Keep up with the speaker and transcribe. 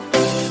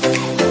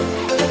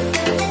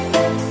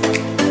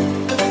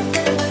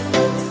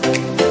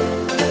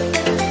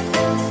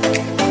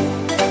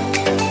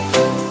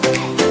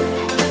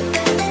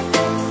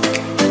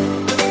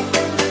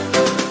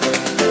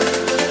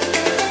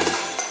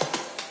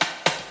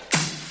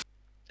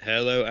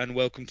Hello and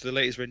welcome to the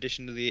latest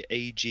rendition of the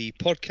AG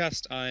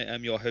podcast. I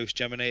am your host,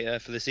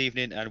 Geminator, for this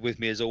evening, and with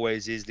me, as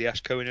always, is the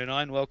Ash Cohen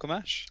 09. Welcome,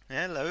 Ash.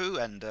 Hello,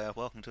 and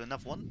welcome to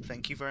another one.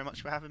 Thank you very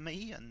much for having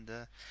me, and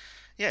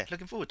yeah,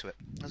 looking forward to it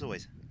as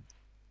always.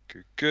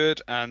 Good,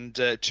 good. And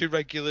two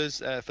regulars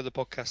for the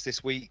podcast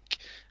this week.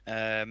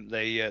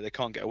 They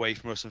can't get away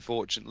from us,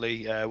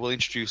 unfortunately. We'll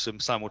introduce them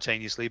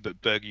simultaneously,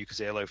 but Berger, you can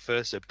say hello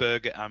first. So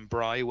Berger and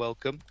Bry,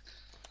 welcome.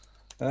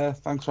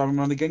 Thanks for having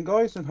me on again,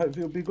 guys, and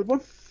hopefully it'll be a good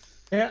one.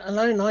 Yeah,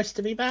 hello, nice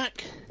to be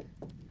back.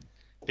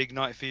 Big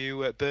night for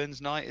you,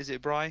 Burns night, is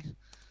it, Bry?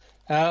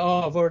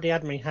 I've already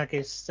had my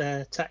haggis,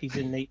 tatties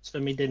and neats for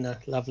me dinner.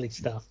 Lovely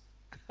stuff.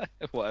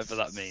 Whatever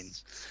that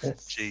means.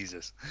 Yes.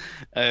 Jesus.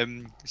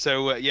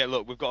 Yeah,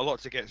 look, we've got a lot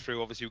to get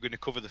through. Obviously, we're going to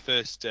cover the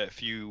first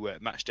few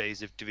match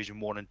days of Division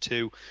 1 and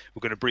 2. We're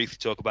going to briefly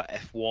talk about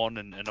F1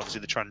 and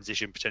obviously the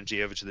transition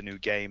potentially over to the new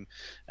game.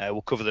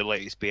 We'll cover the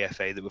latest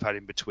BFA that we've had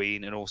in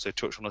between and also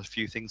touch on a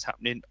few things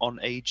happening on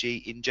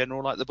AG in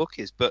general, like the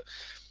bookies. But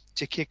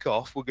to kick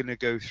off, we're going to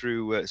go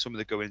through some of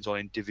the goings on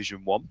in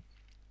Division 1.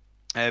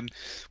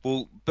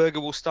 Well, Berger,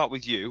 we'll start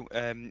with you.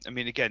 I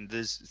mean, again,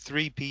 there's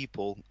three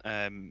people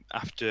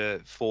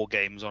after 4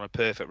 games on a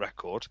perfect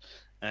record.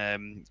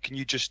 Can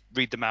you just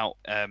read them out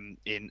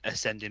in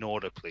ascending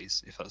order,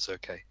 please, if that's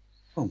okay?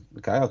 Oh,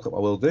 okay, I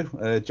will do.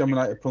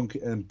 Geminator,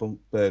 Plunkett, and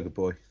Burger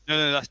Boy.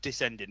 No, that's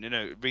descending.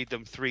 No, read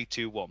them 3,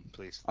 2, 1,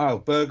 please. Oh,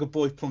 Burger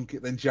Boy,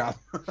 Plunkett, then Jam.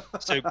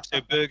 So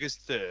Berger's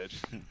third.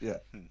 Yeah.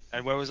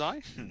 And where was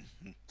I?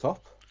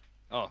 Top.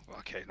 Oh,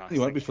 okay, nice. You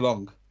won't be for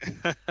long.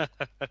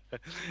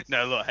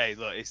 No, look,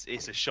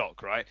 it's a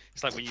shock, right?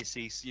 It's like when you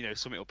see,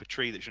 something up a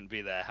tree that shouldn't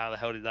be there. How the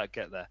hell did that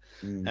get there?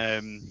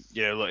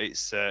 Look,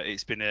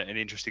 it's been an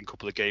interesting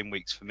couple of game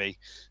weeks for me.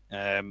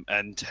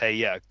 And hey,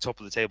 yeah, top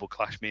of the table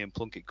clash, me and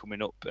Plunkett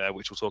coming up,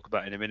 which we'll talk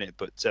about in a minute.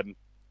 But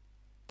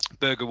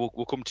Berger,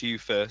 we'll come to you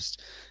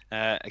first.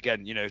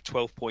 Again,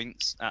 12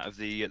 points out of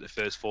the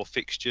first 4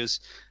 fixtures.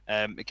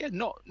 Again,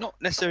 not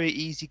necessarily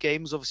easy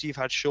games. Obviously, you've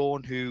had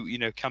Sean, who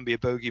can be a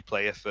bogey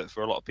player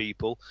for a lot of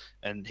people,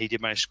 and he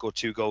did manage to score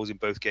 2 goals in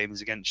both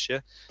games against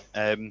you.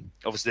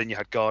 Obviously, then you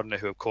had Gardner,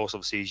 who of course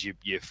obviously is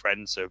your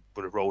friend, so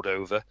would have rolled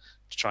over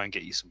to try and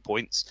get you some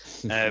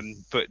points.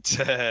 But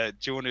do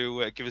you want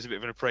to give us a bit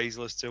of an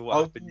appraisal as to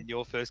what happened in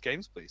your first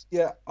games, please?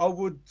 Yeah, I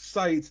would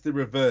say it's the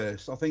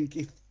reverse. I think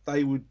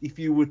if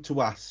you were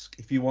to ask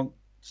if you want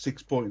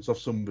 6 points off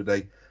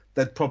somebody,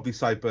 they'd probably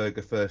say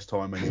Burger first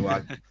time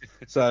anyway.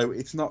 So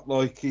it's not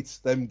like it's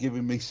them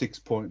giving me 6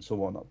 points or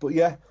whatnot. But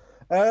yeah,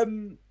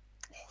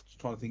 just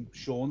trying to think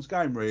Sean's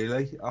game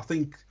really. I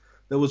think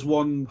there was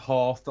one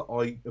half that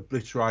I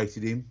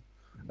obliterated him,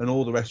 and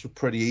all the rest were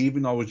pretty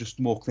even. I was just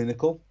more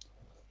clinical.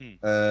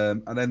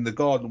 And then the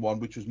Garden one,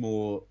 which was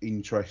more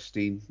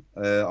interesting.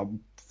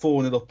 I'm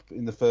 4-0 up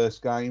in the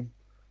first game,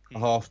 at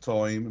half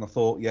time, and I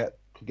thought, yeah,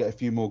 could get a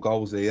few more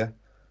goals here.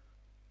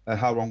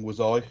 How wrong was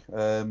I?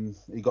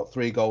 He got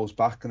 3 goals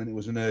back, and then it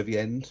was a nervy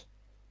end,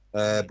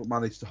 but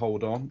managed to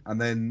hold on.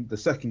 And then the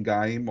second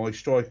game, my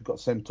striker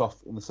got sent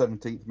off in the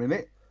 17th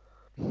minute.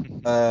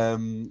 That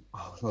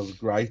was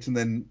great. And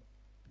then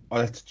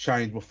I had to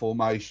change my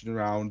formation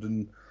around,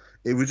 and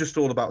it was just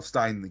all about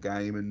staying in the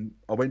game. And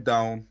I went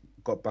down,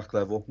 got back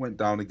level, went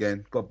down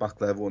again, got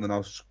back level, and then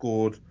I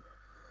scored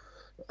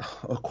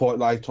quite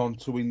late on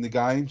to win the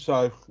game.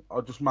 So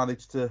I just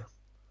managed to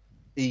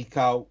eke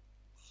out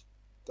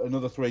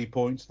another 3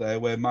 points there,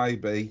 where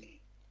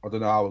maybe, I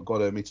don't know how I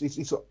got him.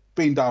 It's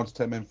been down to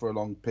 10 men for a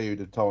long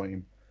period of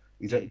time.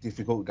 It's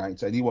difficult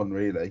against anyone,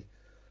 really.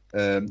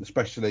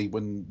 Especially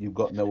when you've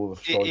got no other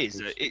strikers.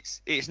 It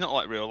is. It's not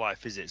like real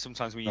life, is it?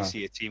 Sometimes when you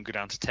see a team go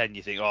down to 10,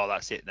 you think, oh,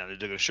 that's it now. They're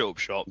going to shut up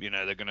shop.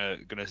 They're going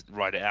to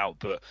ride it out.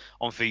 But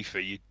on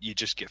FIFA, you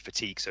just get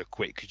fatigued so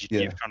quick because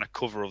you're trying to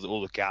cover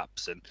all the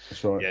gaps, and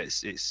that's right. Yeah,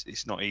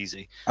 it's not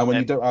easy. And when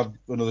you don't have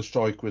another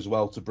striker as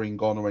well to bring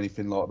on or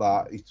anything like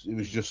that, it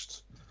was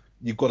just,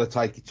 you've got to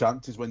take your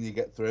chances when you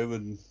get through,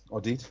 and I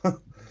did.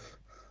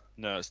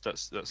 No,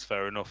 that's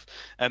fair enough.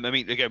 I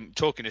mean, again,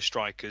 talking to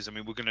strikers, I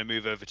mean, we're going to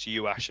move over to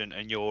you, Ash,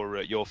 and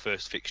your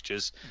first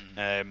fixtures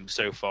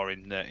so far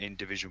in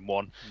Division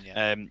 1.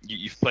 Yeah.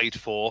 You've played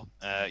 4.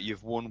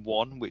 You've won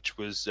 1, which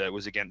was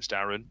against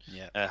Aaron,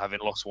 having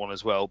lost 1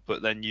 as well.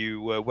 But then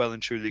you well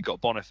and truly got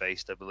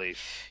Boniface, I believe.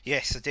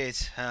 Yes, I did.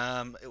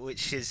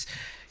 Which is,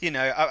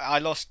 I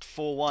lost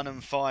 4-1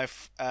 and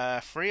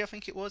 5-3, I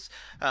think it was.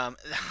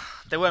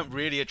 They weren't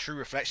really a true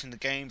reflection of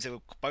the games. They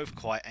were both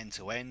quite end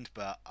to end,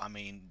 but I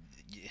mean,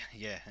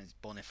 yeah, it's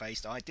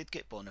Boniface. I did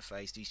get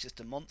Boniface. He's just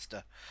a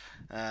monster.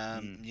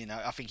 I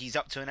think he's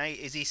up to an 8.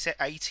 Is he set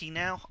 80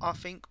 now? I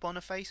think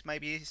Boniface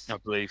maybe is. I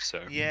believe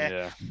so.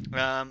 Yeah.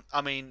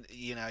 I mean,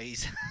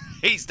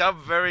 he's done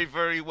very,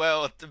 very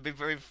well. I've been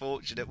very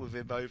fortunate with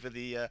him over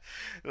the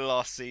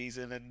last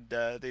season and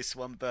this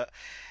one, but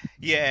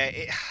yeah,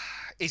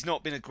 it's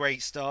not been a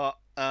great start.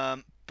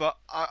 But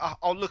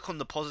I'll look on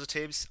the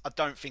positives. I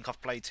don't think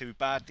I've played too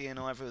badly in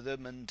either of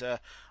them, and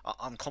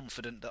I'm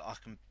confident that I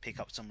can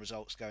pick up some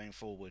results going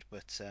forward.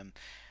 But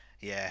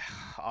Yeah,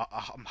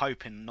 I'm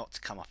hoping not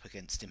to come up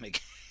against him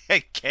again.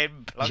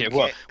 Yeah,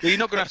 well, you're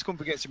not going to have to come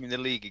up against him in the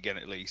league again,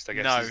 at least. I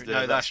guess.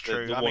 No, that's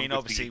true. The I one mean, good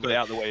obviously, thing, you put it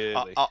out of the way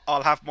early.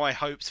 I'll have my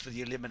hopes for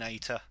the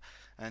Eliminator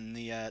and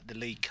the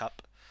League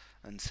Cup,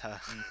 and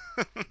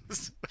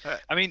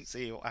I mean,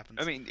 see what happens.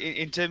 I mean,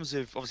 in terms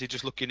of obviously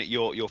just looking at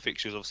your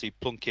fixtures, obviously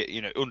Plunkett,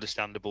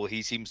 understandable.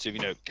 He seems to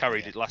have,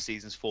 carried it last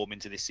season's form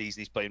into this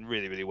season. He's playing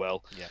really, really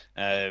well.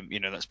 Yeah.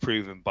 That's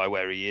proven by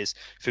where he is.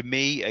 For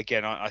me,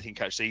 again, I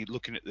think actually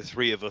looking at the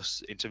three of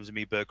us in terms of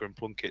me, Berger and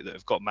Plunkett, that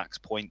have got max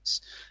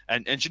points,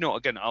 and you know what,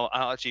 again, I'll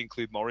actually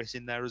include Morris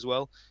in there as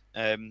well.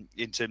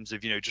 In terms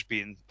of just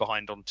being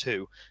behind on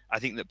 2, I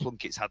think that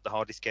Plunkett's had the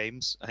hardest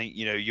games. I think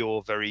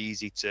you're very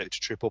easy to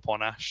trip up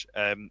on, Ash,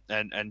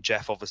 and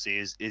Jeff obviously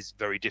is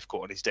very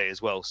difficult on his day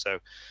as well. So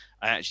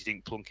I actually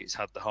think Plunkett's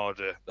had the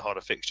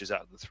harder fixtures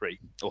out of the 3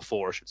 or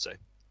 4, I should say.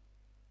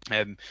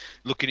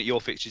 Looking at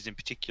your fixtures in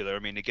particular, I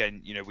mean,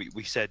 again,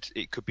 we said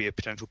it could be a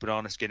potential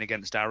banana skin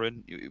against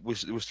Aaron. It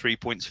was 3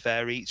 points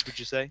fair each, would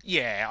you say?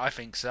 Yeah, I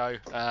think so.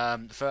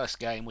 The first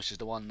game, which is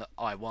the one that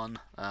I won,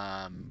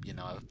 I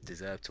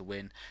deserved to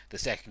win. The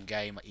second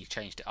game, he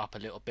changed it up a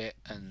little bit,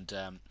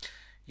 and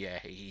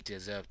he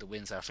deserved the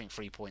win. So I think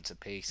 3 points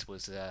apiece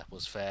was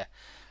fair.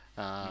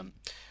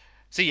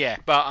 So yeah,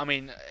 but I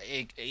mean,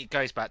 it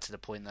goes back to the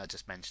point that I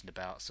just mentioned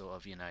about sort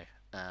of,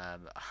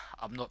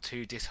 I'm not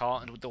too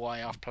disheartened with the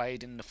way I've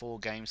played in the 4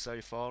 games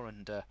so far,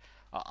 and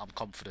I'm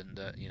confident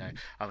that,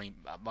 I mean,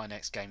 my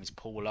next game is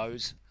Paul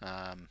Lowe's,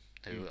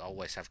 who I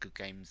always have good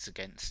games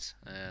against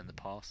in the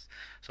past.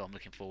 So I'm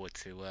looking forward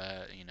to,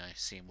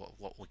 seeing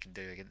what we can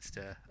do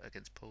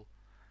against Paul.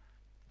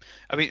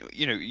 I mean,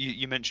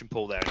 you mentioned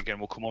Paul there, and again,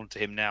 we'll come on to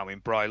him now. I mean,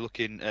 Bri,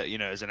 looking at,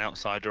 as an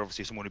outsider,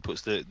 obviously someone who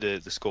puts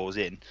the scores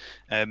in.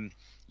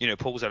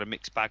 Paul's had a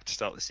mixed bag to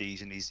start the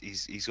season.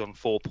 He's on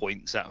 4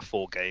 points out of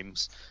 4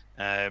 games.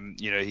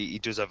 He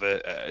does have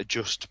a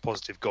just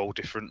positive goal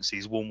difference.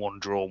 He's won 1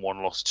 draw,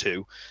 1 lost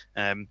 2.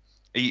 Are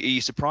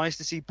you surprised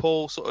to see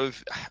Paul sort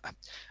of?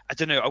 I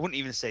don't know. I wouldn't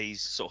even say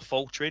he's sort of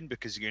faltering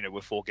because we're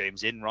 4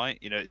 games in, right?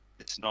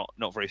 It's not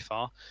very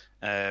far.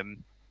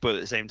 But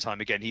at the same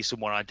time, again, he's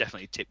someone I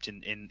definitely tipped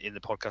in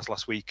the podcast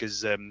last week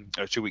as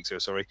 2 weeks ago,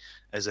 sorry,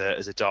 as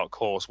a dark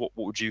horse. What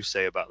would you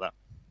say about that?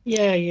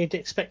 Yeah, you'd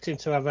expect him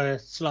to have a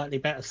slightly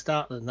better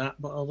start than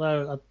that, but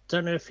although I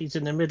don't know if he's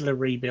in the middle of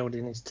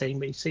rebuilding his team,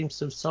 but he seems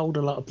to have sold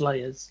a lot of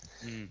players.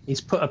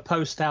 He's put a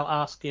post out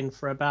asking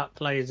for about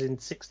players in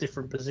 6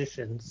 different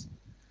positions.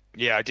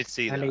 Yeah, I did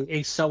see that. And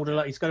he's sold a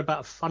lot. He's got about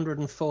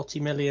 140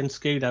 million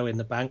Scudo in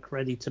the bank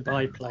ready to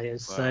buy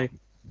players. Wow. So it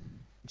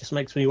just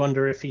makes me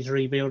wonder if he's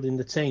rebuilding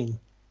the team.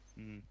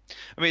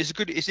 I mean,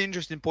 it's an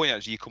interesting point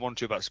actually you come on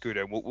to about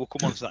Scudo, and we'll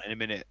come on to that in a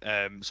minute,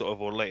 sort of,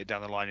 or later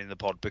down the line in the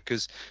pod,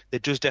 because there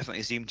does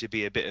definitely seem to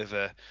be a bit of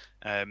the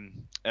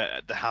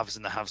haves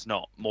and the haves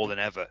not more than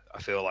ever,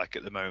 I feel like,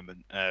 at the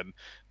moment.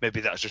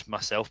 Maybe that's just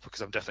myself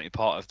because I'm definitely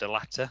part of the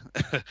latter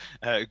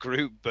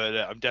group, but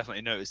I'm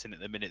definitely noticing at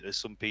the minute there's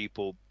some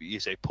people, you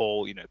say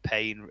Paul,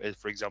 Payne,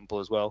 for example,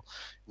 as well,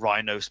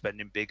 Rhino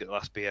spending big at the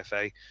last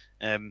BFA.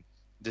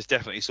 There's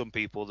definitely some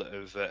people that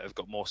have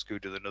got more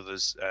Scudo than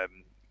others.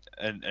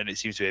 And it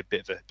seems to be a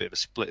bit of a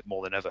split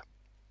more than ever.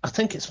 I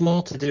think it's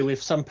more to do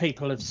with some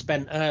people have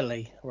spent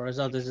early, whereas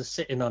others are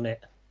sitting on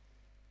it.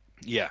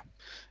 Yeah.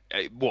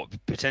 What,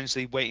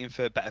 potentially waiting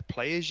for better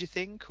players, you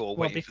think, or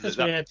waiting for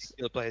that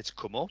particular player to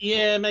come up?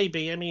 Yeah,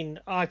 maybe. I mean,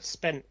 I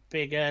spent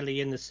big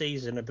early in the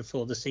season and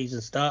before the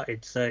season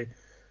started, so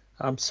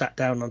I'm sat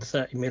down on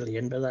 30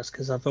 million, but that's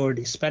because I've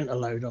already spent a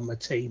load on my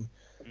team.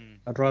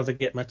 I'd rather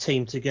get my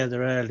team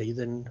together early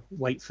than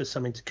wait for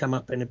something to come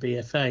up in a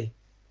BFA.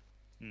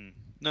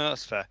 No,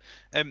 that's fair.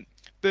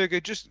 Berger,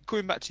 just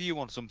coming back to you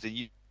on something,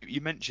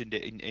 you mentioned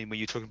it in when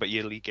you're talking about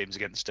your league games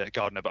against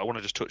Gardner, but I want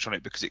to just touch on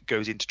it because it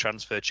goes into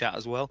transfer chat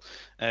as well.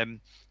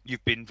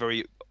 You've been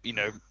very,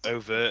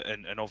 overt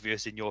and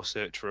obvious in your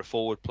search for a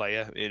forward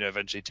player,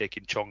 eventually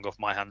taking Chong off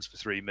my hands for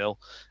 3 mil.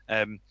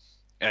 And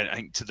I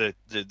think to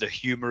the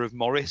humour of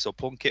Morris or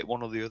Plunkett,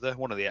 one or the other,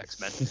 one of the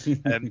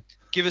X-Men.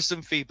 Give us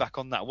some feedback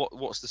on that.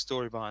 What's the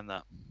story behind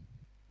that?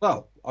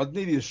 Well, I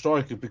needed a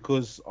striker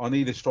because I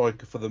need a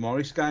striker for the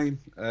Morris game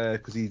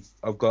because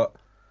I've got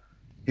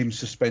him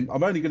suspended.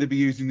 I'm only going to be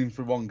using him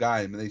for 1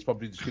 game and he's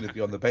probably just going to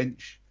be on the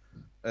bench.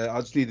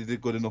 I just needed a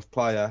good enough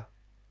player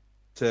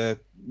to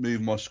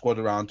move my squad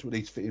around to at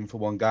least fit in for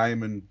 1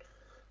 game, and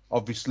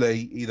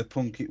obviously either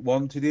Plunkett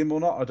wanted him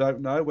or not. I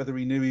don't know whether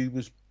he knew he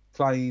was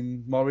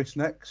playing Morris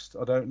next.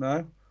 I don't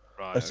know.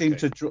 Right, I seem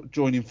to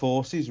join in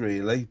forces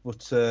really,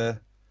 but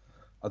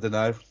I don't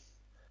know.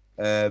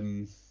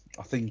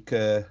 I think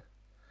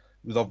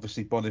with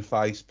obviously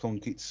Boniface,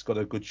 Plunkett's got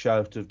a good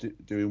shout of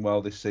doing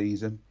well this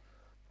season.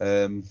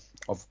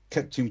 I've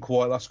kept him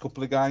quiet last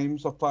couple of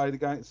games I've played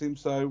against him,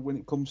 so when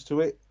it comes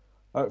to it,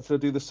 hopefully I'll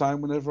do the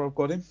same whenever I've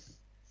got him.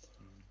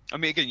 I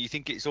mean, again, you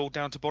think it's all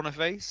down to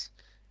Boniface?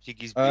 You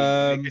think he's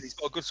got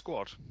a good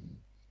squad?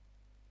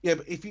 Yeah,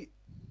 but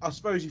I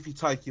suppose if you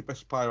take your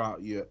best player out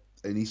of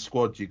in his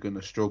squad, you're going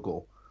to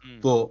struggle.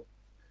 But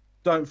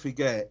don't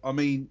forget, I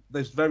mean,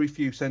 there's very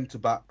few centre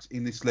backs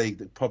in this league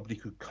that probably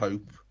could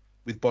cope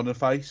with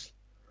Boniface.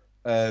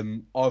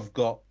 I've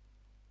got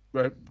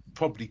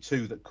probably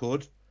two that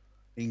could,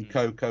 in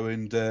Coco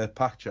and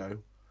Pacho.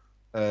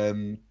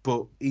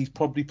 But he's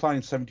probably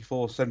playing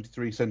 74,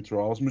 73 centre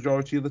halves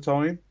majority of the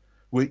time,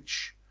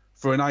 which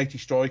for an 80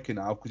 striker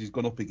now, because he's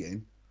gone up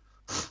again.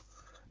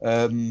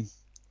 And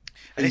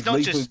it's not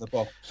just, in the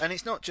box. and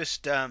it's not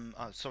just.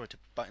 Sorry to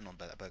button on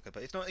that, Burger,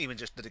 but it's not even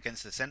just that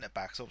against the centre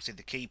backs. Obviously,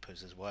 the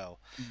keepers as well.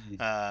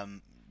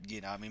 You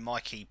know, I mean, my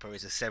keeper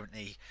is a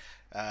 70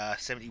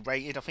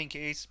 rated, I think it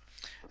is.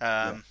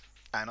 And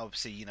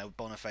obviously, you know,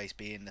 Boniface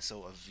being the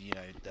sort of, you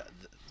know, the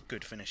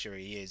good finisher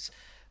he is,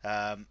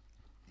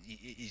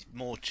 he's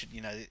more,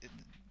 you know,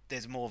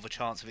 there's more of a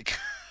chance of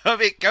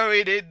it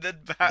going in than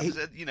perhaps,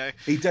 you know.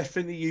 He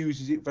definitely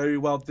uses it very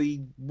well.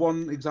 The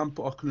one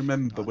example I can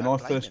remember when I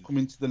first come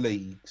into the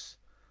leagues,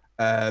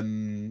 I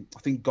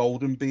think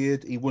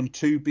Goldenbeard, he won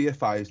 2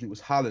 BFAs and it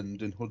was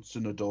Haaland and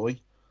Hudson-Odoi.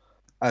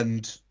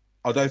 And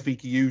I don't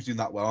think he used him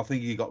that well. I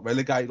think he got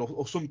relegated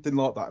or something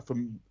like that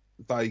from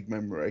vague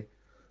memory.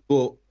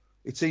 But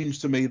it seems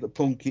to me that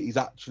Plunkett is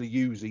actually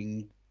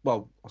using,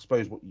 well, I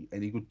suppose what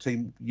any good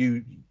team,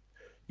 you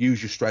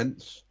use your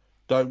strengths.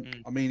 I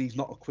mean, he's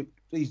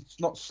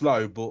not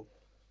slow, but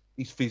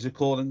he's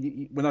physical.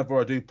 And whenever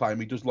I do play him,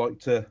 he does like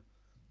to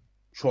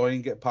try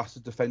and get past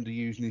the defender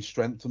using his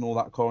strength and all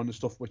that kind of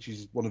stuff, which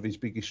is one of his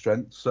biggest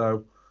strengths.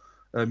 So,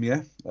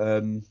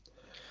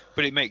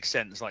 But it makes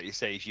sense, like you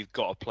say, if you've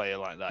got a player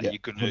like that, you're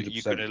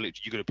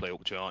gonna play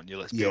up to it, aren't you?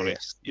 Let's be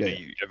honest.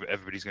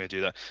 Everybody's going to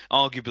do that.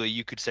 Arguably,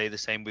 you could say the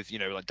same with, you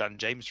know, like Dan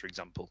James, for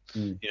example.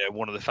 You know,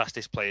 one of the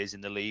fastest players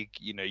in the league.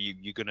 You know,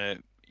 you're gonna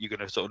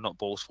sort of knock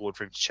balls forward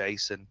for him to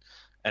chase,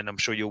 and I'm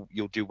sure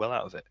you'll do well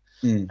out of it.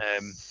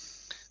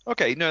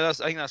 Okay, no, I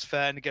think that's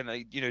fair. And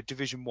again, you know,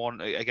 Division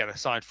 1, again,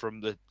 aside from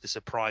the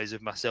surprise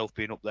of myself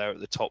being up there at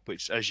the top,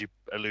 which, as you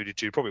alluded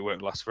to, probably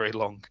won't last very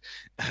long,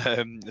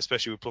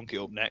 especially with Plunkett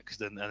up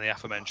next and the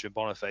aforementioned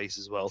Boniface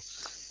as well.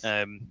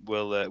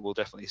 We'll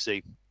definitely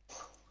see.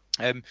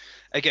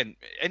 Again,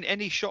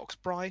 any shocks,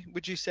 Bri,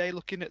 would you say,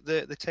 looking at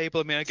the table?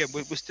 I mean, again,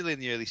 we're still in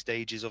the early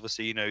stages.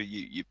 Obviously, you know,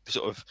 you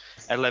sort of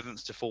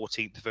 11th to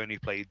 14th have only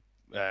played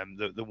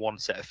the one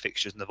set of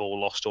fixtures and they've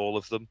all lost all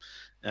of them.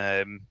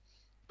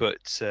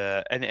 But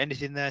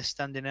anything there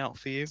standing out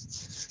for you?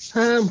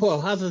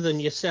 Well, other than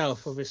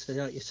yourself, obviously,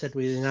 like you said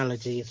with the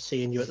analogy of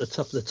seeing you at the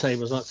top of the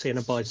table is like seeing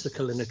a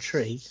bicycle in a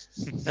tree.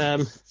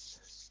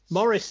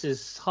 Morris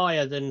is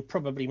higher than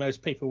probably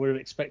most people were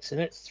expecting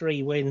it.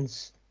 3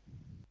 wins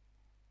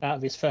out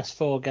of his first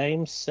 4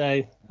 games.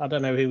 So I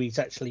don't know who he's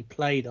actually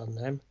played on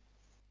them.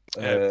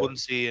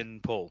 Bunsey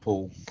and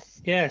Paul.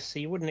 Yeah, so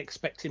you wouldn't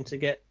expect him to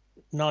get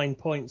 9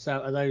 points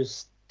out of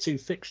those 2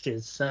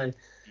 fixtures. So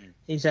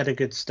he's had a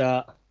good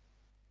start.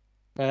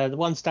 The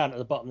ones down at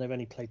the bottom, they've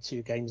only played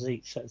 2 games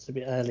each, so it's a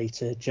bit early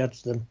to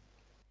judge them.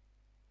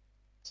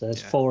 So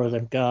there's 4 of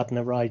them: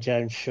 Gardner, Rye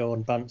Jones,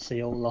 Sean,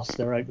 Bunsey, all lost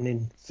their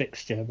opening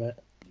fixture.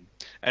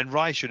 And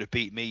Rye should have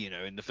beat me, you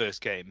know, in the first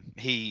game.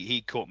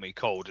 He caught me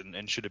cold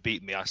and should have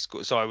beaten me.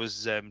 So I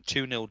was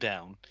 2-0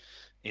 down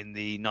in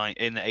the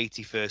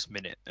 81st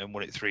minute and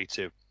won it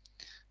 3-2.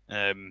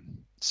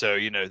 So,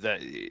 you know,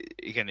 that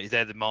again,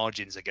 they're the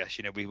margins, I guess.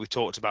 You know, we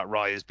talked about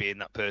Rye as being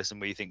that person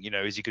where you think, you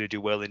know, is he going to do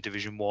well in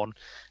Division 1?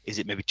 Is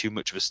it maybe too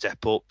much of a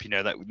step up? You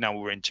know, that now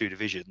we're in 2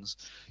 divisions,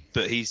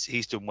 but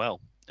he's done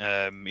well.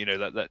 You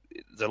know, that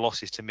the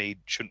losses to me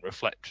shouldn't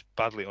reflect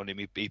badly on him.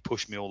 He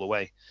pushed me all the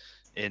way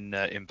in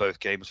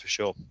both games for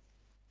sure.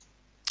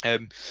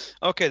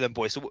 Okay then,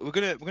 boys. So we're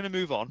gonna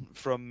move on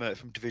from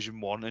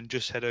Division 1 and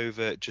just head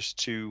over just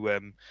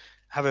to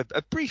have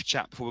a brief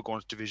chat before we go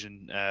on to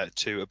Division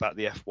 2 about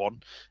the F1.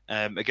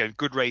 Again,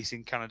 good race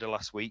in Canada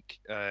last week.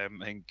 I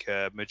think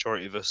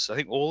majority of us, I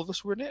think all of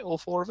us were in it, all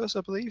 4 of us,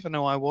 I believe. I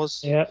know I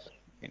was. Yeah.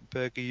 I think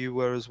Berger, you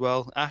were as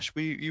well. Ash,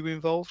 were you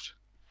involved?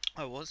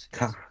 I was.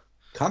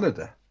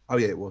 Canada? Oh,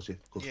 yeah, it was, yeah.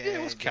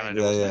 It was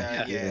Canada,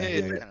 wasn't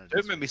it?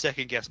 Don't make me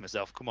second guess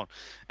myself. Come on.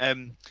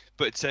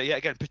 But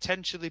again,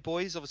 potentially,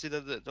 boys, obviously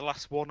the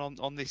last one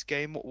on this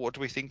game. What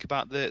do we think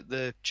about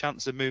the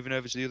chance of moving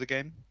over to the other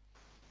game?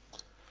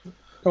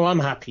 Well, I'm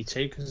happy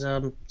to, because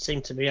I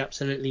seem to be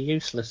absolutely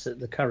useless at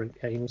the current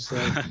game. So,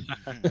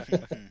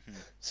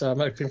 so I'm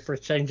hoping for a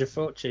change of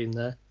fortune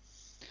there.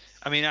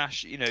 I mean,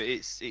 Ash, you know,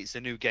 it's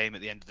a new game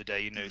at the end of the day,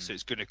 you know, so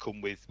it's going to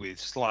come with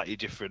slightly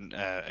different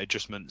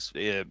adjustments,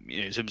 you know,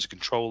 in terms of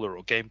controller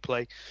or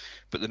gameplay.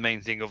 But the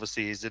main thing,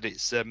 obviously, is that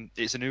it's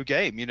a new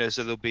game, you know,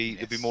 so there'll be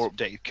more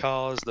updated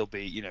cars, there'll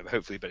be, you know,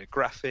 hopefully better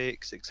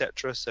graphics,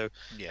 etc. So, are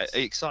you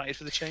excited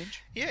for the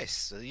change?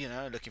 Yes, you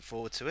know, looking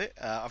forward to it.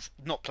 I've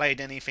not played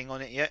anything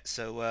on it yet,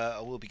 so I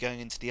will be going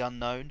into the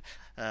unknown.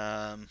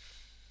 But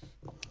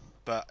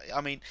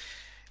I mean,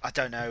 I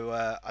don't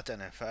know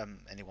if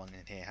anyone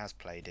in here has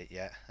played it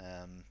yet,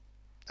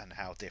 and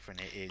how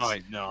different it is.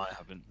 No, I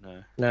haven't.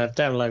 No. No, I've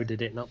downloaded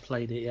it, not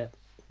played it yet.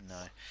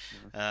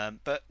 no.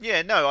 But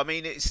yeah, no. I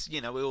mean, it's we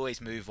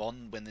always move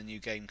on when the new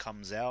game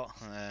comes out.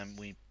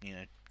 We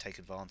take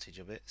advantage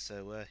of it.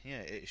 So yeah,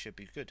 it should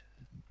be good.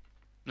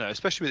 No,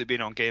 especially with it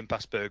being on Game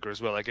Pass Burger as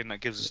well. Again,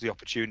 that gives us the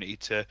opportunity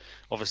to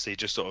obviously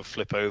just sort of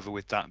flip over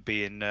with that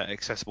being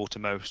accessible to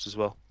most as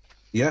well.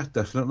 Yeah,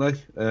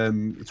 definitely.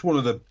 It's one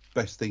of the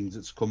best things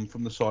that's come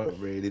from the site,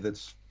 really,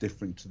 that's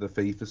different to the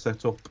FIFA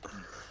setup.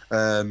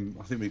 I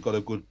think we've got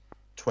a good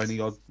 20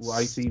 odd,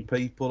 18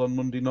 people on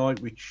Monday night,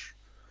 which,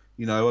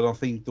 and I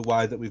think the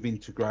way that we've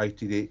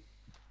integrated it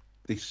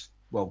this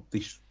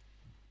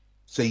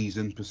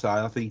season per se,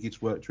 I think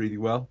it's worked really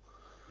well.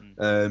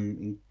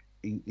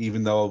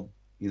 Even though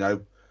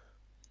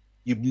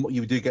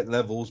you do get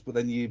levels, but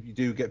then you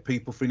do get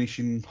people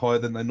finishing higher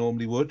than they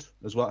normally would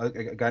as well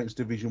against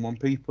Division 1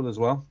 people as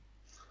well.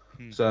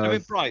 So I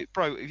mean, Bright,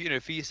 for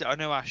yourself, I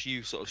know Ash,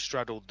 you sort of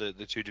straddled the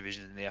two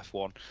divisions in the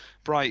F1.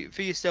 Bright,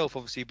 for yourself,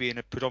 obviously being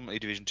a predominantly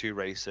Division 2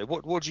 racer,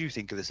 what do you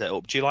think of the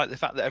setup? Do you like the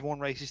fact that everyone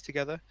races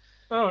together?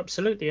 Oh,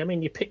 absolutely. I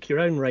mean, you pick your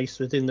own race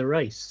within the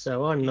race,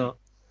 so I'm not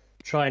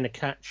trying to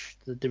catch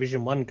the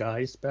Division 1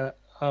 guys, but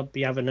I'll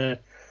be having a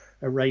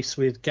race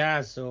with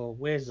Gaz or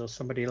Wiz or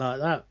somebody like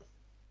that.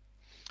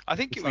 I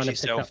think it was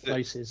yourself.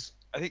 Places.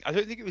 I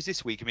don't think it was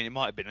this week. I mean, it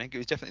might have been. I think it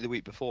was definitely the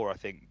week before, I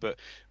think. But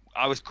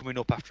I was coming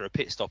up after a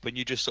pit stop, and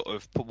you just sort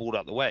of pulled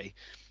out the way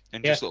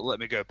and just sort of let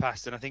me go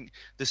past. And I think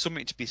there's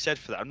something to be said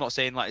for that. I'm not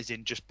saying as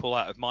in just pull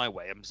out of my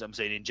way. I'm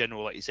saying in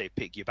general, like you say,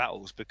 pick your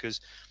battles, because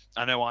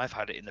I know I've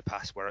had it in the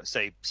past where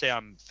say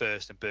I'm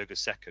first and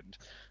Berger's second.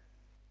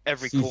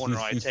 Every corner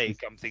I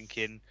take, I'm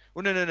thinking,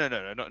 well, no,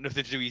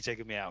 nothing to do with you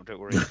taking me out, don't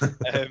worry.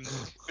 But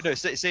no,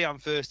 say I'm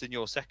first and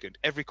you're second.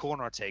 Every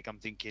corner I take, I'm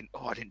thinking,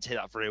 oh, I didn't take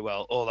that very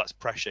well. Oh, that's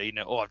pressure,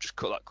 oh, I've just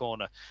cut that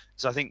corner.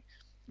 So I think,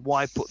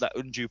 why put that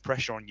undue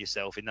pressure on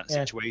yourself in that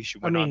situation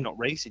when I'm not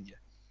racing you?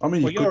 I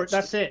mean,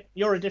 that's it.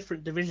 You're a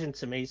different division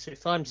to me. So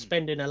if I'm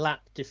spending a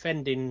lap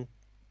defending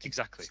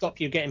to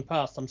stop you getting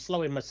past, I'm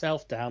slowing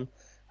myself down,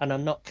 and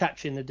I'm not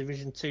catching the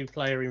Division 2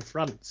 player in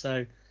front.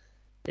 So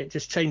it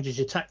just changes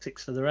your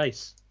tactics for the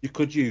race. You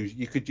could use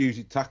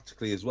it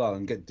tactically as well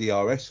and get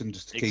DRS and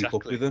just to keep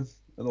up with them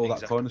and all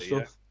that kind of stuff.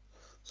 Yeah.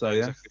 So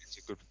exactly.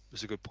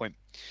 It's a good point.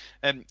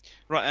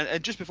 Right,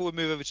 and just before we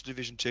move over to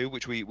Division 2,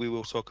 which we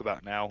will talk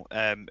about now,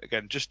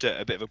 again, just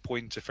a bit of a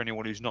pointer for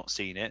anyone who's not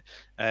seen it.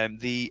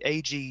 The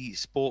AG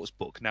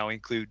Sportsbook now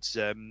includes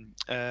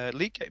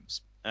league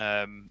games,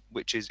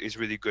 which is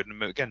really good.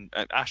 And again,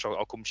 Ash,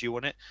 I'll come to you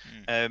on it.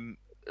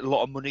 A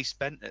lot of money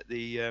spent at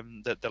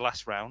the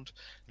last round,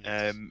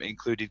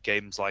 included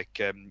games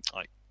like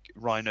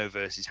Rhino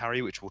versus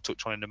Harry, which we'll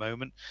touch on in a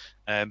moment.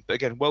 But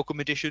again, welcome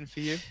addition for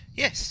you.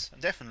 Yes,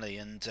 definitely,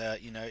 and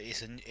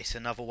it's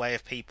another way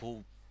of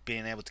people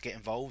being able to get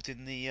involved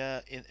in the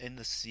in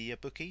the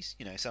bookies.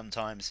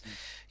 Sometimes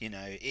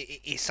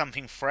it's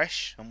something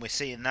fresh, and we're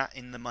seeing that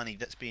in the money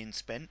that's being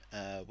spent,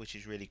 which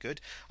is really good.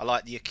 I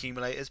like the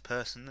accumulators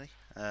personally.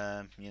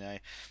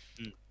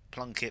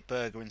 Plunkett,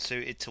 Berger, and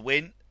Suited to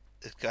win.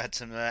 Had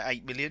some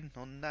 8 million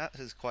on that.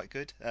 It's quite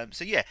good.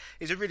 So yeah,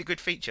 it's a really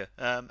good feature,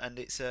 and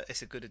it's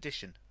a good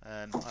addition.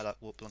 I like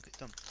what Plunkett's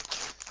done.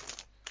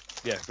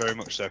 Yeah, very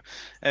much so.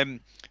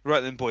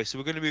 Right then, boys. So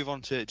we're going to move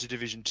on to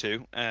Division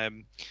 2.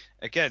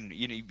 Again,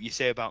 you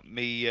say about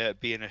me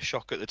being a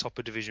shock at the top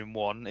of Division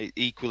 1,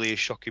 equally as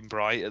shocking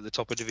Bright at the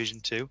top of Division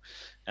 2.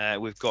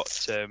 We've got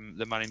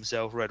the man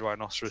himself, Red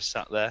Rhinoceros,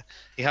 sat there.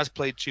 He has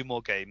played 2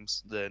 more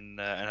games and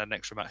had an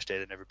extra match day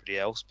than everybody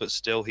else, but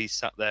still he's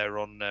sat there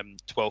on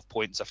 12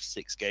 points after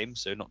 6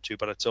 games, so not too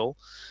bad at all.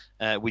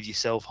 With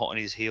yourself hot on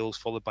his heels,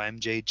 followed by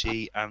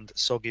MJG and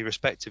Soggy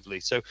respectively.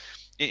 So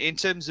in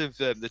terms of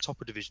the top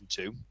of Division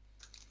 2,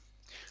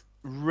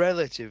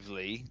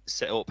 relatively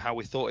set up how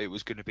we thought it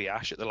was going to be,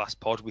 Ash, at the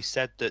last pod. We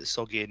said that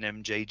Soggy and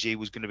MJG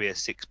was going to be a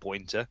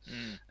 6-pointer,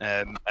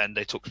 and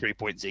they took 3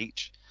 points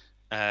each.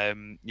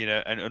 And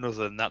other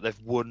than that,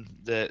 they've won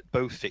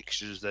both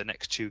fixtures their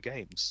next 2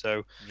 games.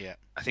 So yeah,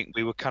 I think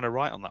we were kind of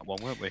right on that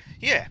one, weren't we?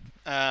 Yeah.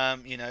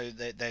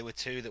 They were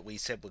 2 that we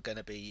said were going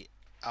to be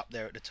up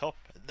there at the top.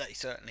 They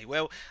certainly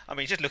will. I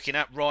mean, just looking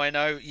at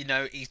Rhino,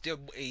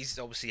 he's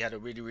obviously had a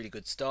really, really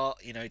good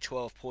start.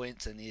 12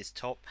 points and he is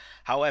top.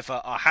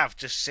 However, I have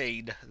just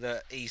seen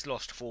that he's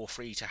lost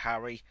 4-3 to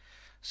Harry.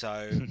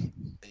 So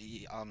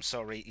I'm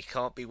sorry, he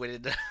can't be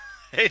winning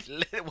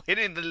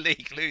the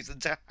league losing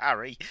to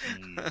Harry.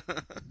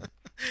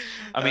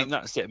 I mean,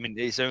 that's it. I mean,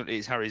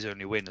 it's Harry's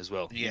only win as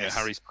well. Yes.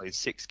 Harry's played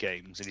 6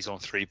 games and he's on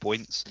 3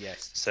 points.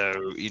 Yes.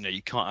 So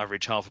you can't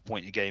average half a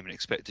point a game and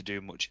expect to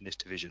do much in this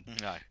division.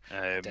 No,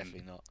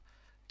 definitely not.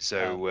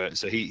 So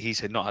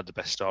he's not had the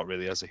best start,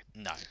 really, has he?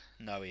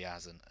 No, he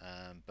hasn't.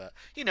 But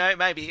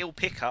maybe he'll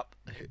pick up.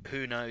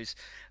 Who knows?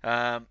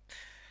 But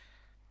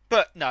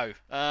no,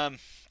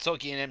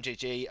 Soggy and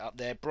MJG up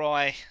there.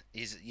 Bry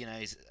is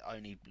he's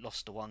only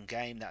lost to 1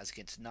 game. That was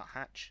against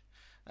Nuthatch.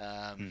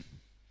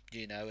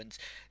 And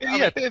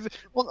Yeah, a bit of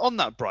on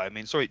that, Brian. I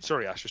mean, sorry,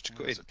 Ash, just to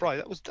cut in.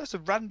 Brian, that's a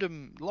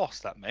random loss,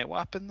 that, mate. What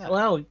happened there?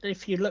 Well,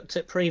 if you looked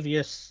at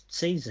previous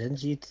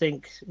seasons, you'd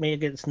think me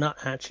against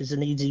Nuthatch is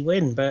an easy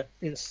win, but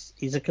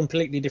he's a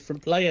completely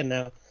different player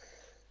now.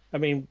 I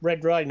mean,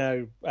 Red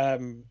Rhino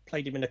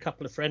played him in a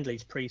couple of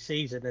friendlies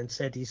pre-season and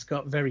said he's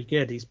got very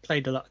good. He's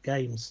played a lot of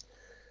games,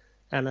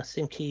 and I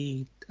think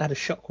he had a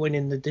shock win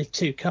in the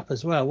D2 Cup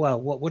as well.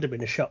 Well, what would have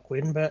been a shock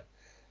win, but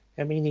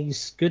I mean,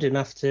 he's good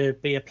enough to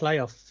be a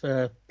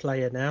playoff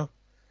player now.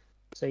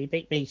 So he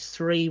beat me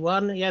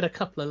 3-1. He had a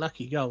couple of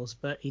lucky goals,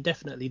 but he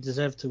definitely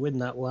deserved to win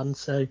that one.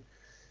 So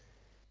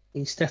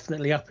he's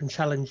definitely up and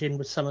challenging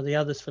with some of the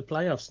others for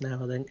playoffs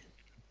now, I think.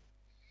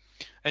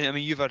 And I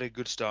mean, you've had a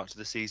good start to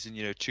the season.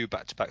 2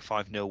 back-to-back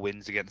 5-0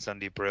 wins against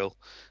Andy Brill,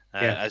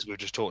 as we've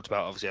just talked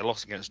about. Obviously, a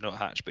loss against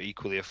Nuthatch, but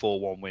equally a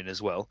 4-1 win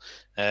as well.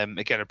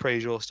 Again,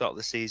 appraise your start of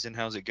the season.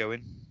 How's it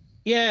going?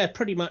 Yeah,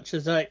 pretty much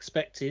as I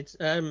expected.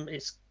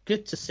 It's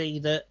good to see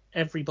that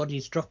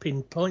everybody's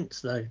dropping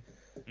points, though.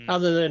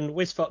 Other than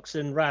WizFox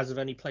and Raz have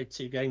only played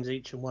 2 games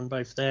each and won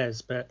both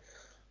theirs. But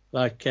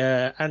like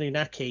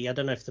Anunnaki, I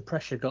don't know if the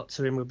pressure got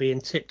to him with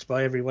being tipped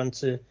by everyone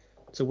to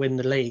win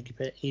the league,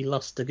 but he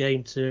lost the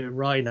game to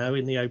Rhino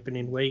in the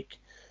opening week.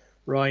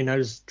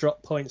 Rhino's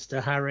dropped points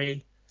to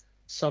Harry.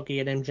 Soggy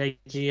and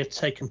MJG have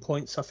taken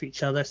points off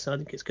each other, so I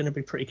think it's going to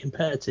be pretty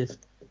competitive.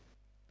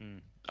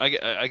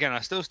 Again,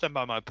 I still stand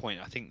by my point.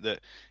 I think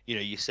that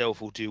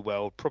yourself will do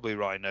well, probably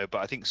Rhino, but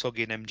I think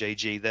Soggy and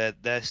MJG,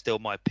 they're still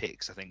my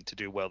picks. I think to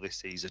do well this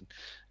season,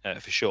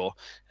 for sure.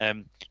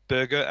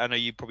 Burger, I know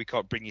you probably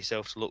can't bring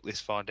yourself to look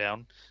this far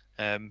down,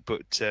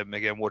 but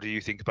again, what do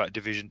you think about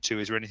Division 2?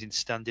 Is there anything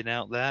standing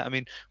out there? I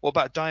mean, what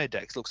about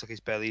Diadex? Looks like he's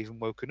barely even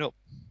woken up.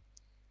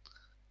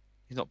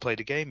 He's not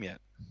played a game yet.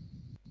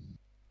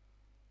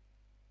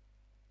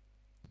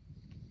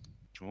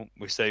 Oh,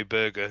 we say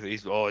Burger.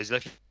 He's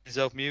left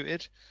himself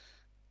muted.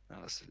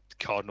 That's a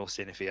cardinal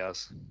sin if he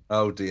has.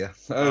 Oh dear.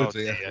 Oh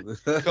dear.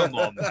 Come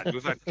on, man.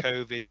 We've had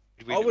COVID.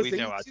 We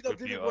know how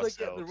to mute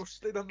ourselves.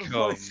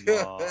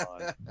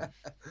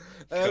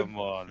 Come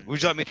on.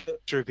 Would you like me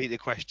to repeat the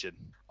question?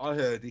 I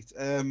heard it.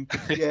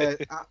 Yeah,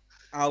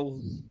 Al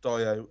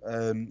Dio.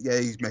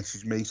 He's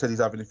messaged me. Said he's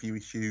having a few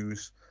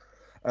issues.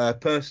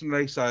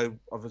 Personally, so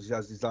obviously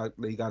as his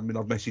league admin,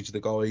 I've messaged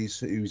the guys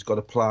who's got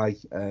to play.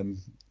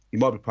 He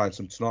might be playing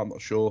some tonight. I'm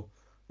not sure.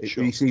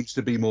 He seems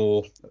to be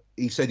more.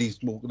 He said he's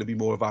going to be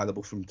more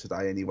available from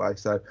today anyway.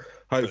 So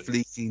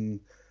hopefully he can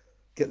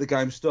get the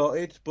game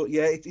started. But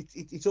yeah,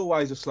 it's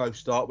always a slow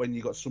start when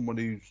you've got someone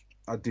who's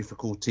had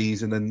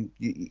difficulties, and then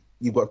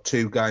you've got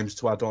 2 games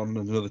to add on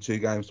and another 2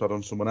 games to add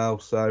on someone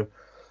else. So,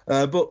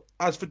 but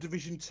as for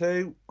Division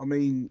 2, I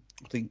mean,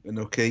 I think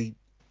Anunnaki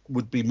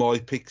would be my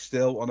pick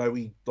still. I know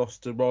he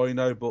lost to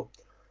Rhino, but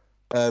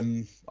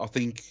I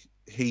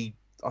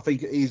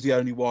think he's the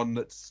only one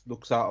that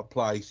looks out of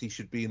place. He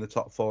should be in the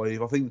top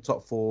 5. I think the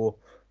top 4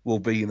 will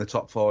be in the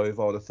top 5,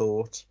 I'd have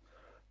thought,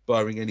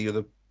 barring any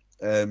other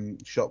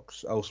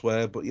shocks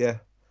elsewhere. But yeah,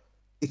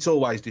 it's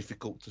always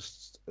difficult to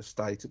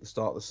state at the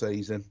start of the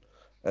season.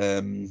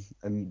 And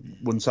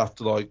once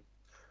after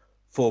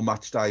 4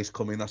 match days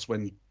come in, that's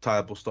when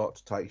tables start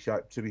to take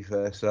shape, to be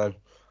fair. So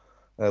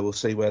we'll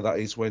see where that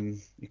is when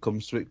it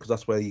comes to it, because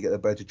that's where you get a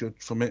better judge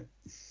from it.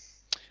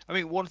 I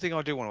mean, one thing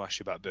I do want to ask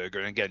you about Burger,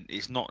 and again,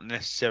 it's not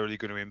necessarily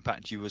going to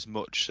impact you as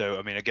much. So,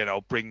 I mean, again,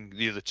 I'll bring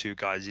the other 2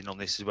 guys in on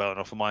this as well and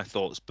offer my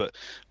thoughts. But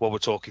while we're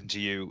talking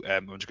to you,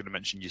 I'm just going to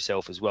mention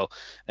yourself as well.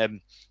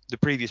 The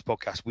previous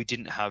podcast, we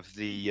didn't have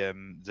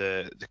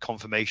the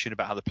confirmation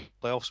about how the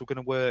playoffs were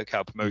going to work,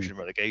 how promotion and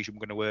relegation were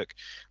going to work.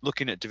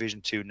 Looking at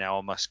Division 2 now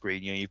on my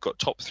screen, you've got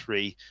top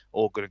 3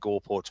 all going to go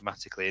up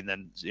automatically, and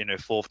then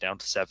 4th down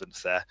to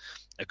 7th there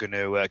are going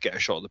to get a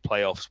shot at the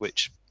playoffs,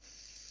 which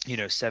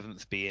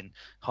 7th being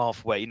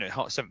halfway,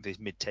 7th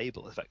is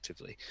mid-table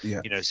effectively.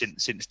 Yeah.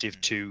 Since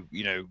Div 2,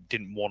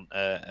 didn't want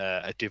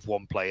a Div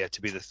 1 player to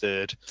be the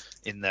 3rd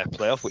in their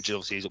playoff, which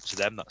obviously is up to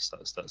them.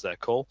 That's their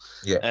call.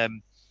 Yeah.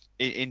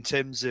 In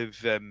terms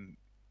of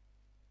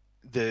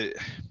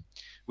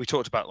we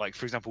talked about,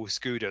 for example, with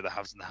Scudo, the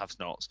haves and the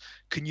have-nots.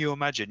 Can you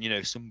imagine,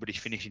 somebody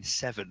finishing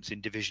 7th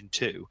in Division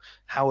 2?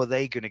 How are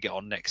they going to get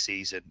on next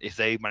season if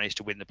they manage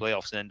to win the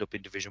playoffs and end up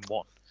in Division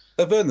 1?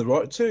 They've earned the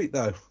right to it,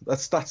 though.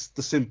 That's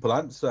the simple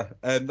answer.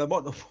 They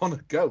might not want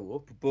to go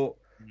up, but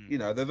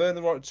they've earned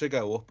the right to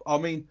go up. I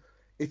mean,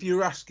 if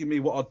you're asking me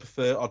what I'd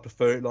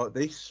prefer it like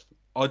this.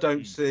 I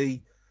don't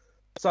see.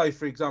 Say,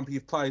 for example,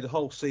 you've played the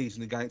whole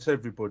season against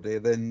everybody,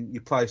 then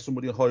you play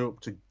somebody higher up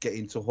to get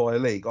into a higher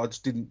league.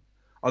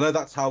 I know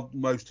that's how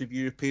most of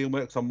European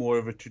works. I'm more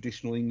of a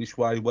traditional English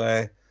way,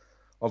 where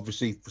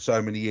obviously for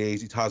so many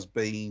years it has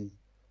been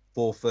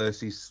 4th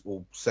versus,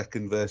 or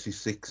 2nd versus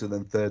 6th, and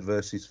then 3rd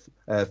versus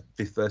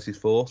 5th versus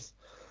 4th.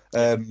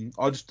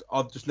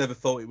 I've just never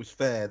thought it was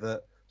fair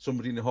that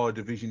somebody in the higher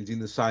division is in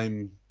the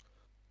same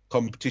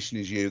competition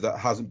as you that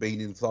hasn't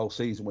been in the whole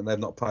season when they've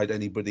not played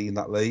anybody in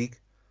that league.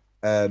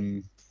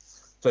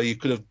 So you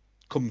could have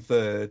come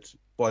 3rd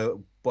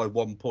by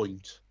 1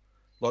 point,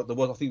 like there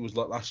was, I think it was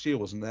last year,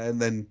 wasn't there? And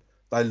then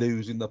they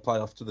lose in the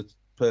playoff to the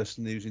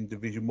person who's in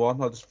Division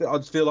 1. I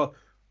just feel like,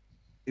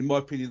 in my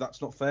opinion,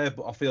 that's not fair.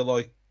 But I feel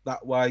like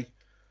that way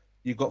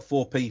you've got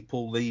 4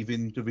 people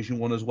leaving Division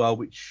 1 as well,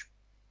 which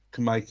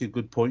can make a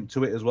good point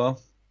to it as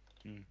well.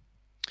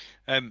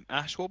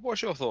 Ash,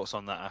 what's your thoughts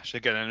on that, Ash?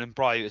 Again, and then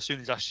Brian, as soon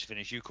as Ash is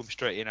finished, you come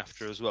straight in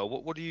after as well.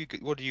 What do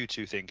you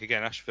two think?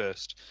 Again, Ash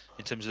first,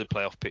 in terms of the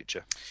playoff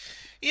picture.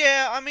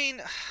 Yeah, I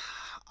mean,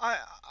 I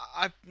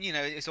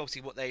it's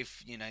obviously what they've,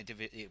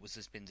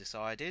 has been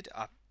decided.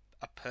 I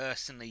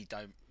personally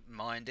don't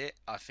mind it.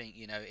 I think,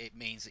 it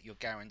means that you're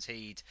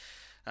guaranteed,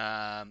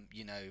 4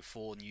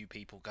 new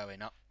people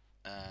going up,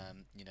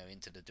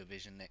 into the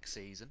division next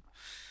season.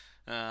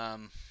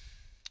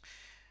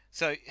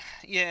 So,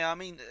 yeah, I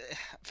mean,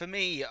 for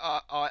me,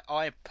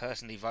 I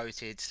personally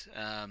voted,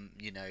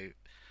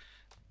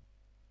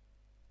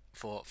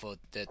 for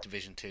the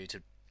Division 2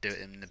 to do it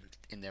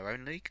in their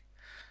own league.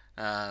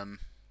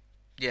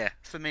 Yeah,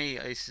 for me,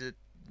 it's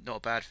not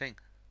a bad thing.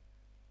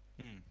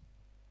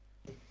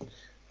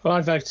 Well, I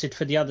voted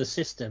for the other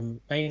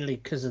system mainly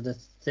because of the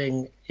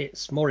thing.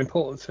 It's more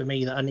important for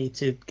me that I need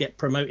to get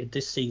promoted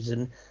this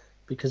season,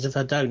 because if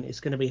I don't, it's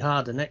going to be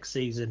harder next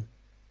season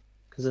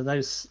because of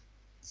those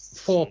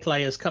 4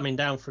 players coming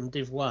down from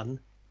Div 1.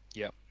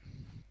 Yep.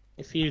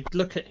 If you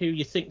look at who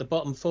you think the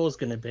bottom 4 is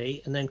going to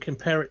be and then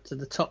compare it to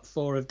the top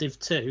 4 of Div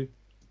 2,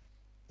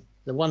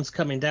 the ones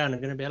coming down are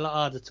going to be a lot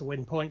harder to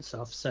win points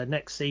off. So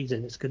next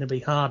season it's going to be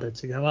harder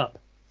to go up.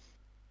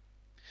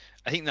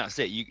 I think that's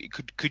it. You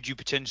could you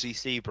potentially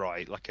see,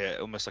 Bright,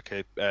 almost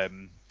like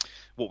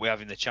what we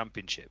have in the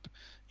Championship.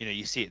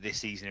 You see it this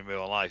season in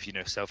real life.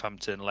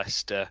 Southampton,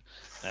 Leicester,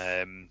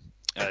 and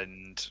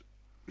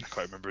I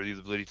can't remember who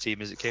the bloody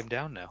team is that came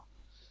down now.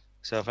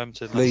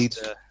 Southampton,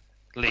 Leicester,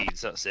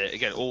 Leeds. That's it.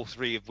 Again, all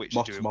 3 of which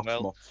are doing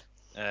well.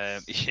 All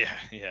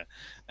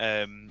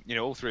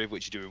 3 of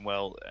which are doing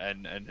well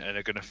and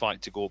are going to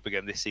fight to go up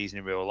again this season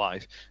in real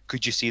life.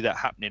 Could you see that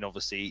happening?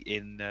 Obviously,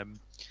 in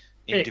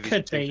it Division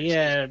could 2 be,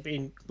 yeah. I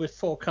mean, with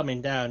 4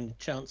 coming down,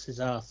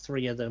 chances are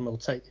 3 of them will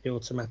take the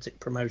automatic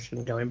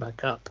promotion going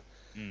back up,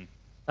 and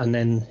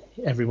then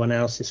everyone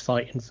else is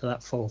fighting for that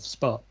 4th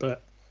spot.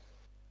 But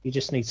you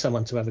just need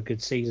someone to have a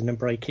good season and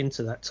break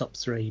into that top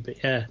 3.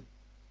 But yeah,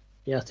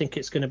 I think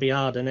it's going to be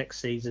harder next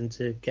season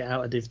to get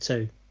out of Div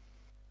 2.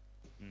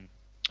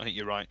 I think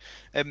you're right.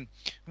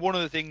 One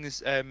of the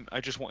things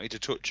I just wanted to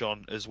touch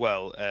on as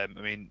well.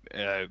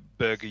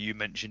 Berger, you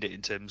mentioned it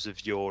in terms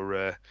of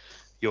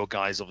your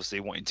guys obviously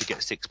wanting to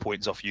get 6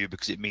 points off you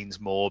because it means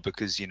more,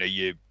 because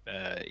your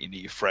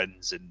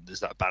friends and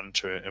there's that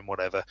banter and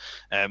whatever.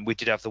 We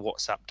did have the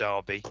WhatsApp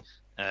derby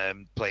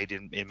played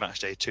in match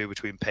day 2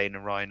 between Payne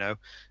and Rhino,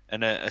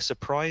 and a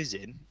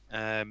surprising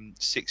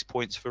 6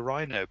 points for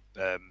Rhino.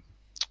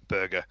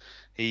 Berger.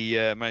 He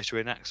managed to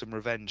enact some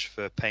revenge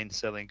for Payne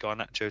selling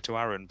Garnacho to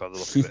Aaron by the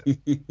look of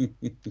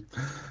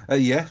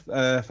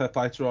it. Fair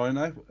play to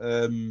Rhino.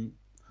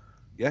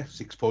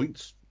 6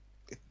 points.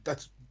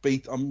 That's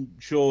beat. I'm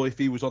sure if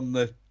he was on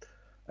the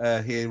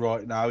here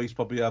right now, he's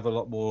probably have a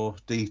lot more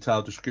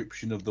detailed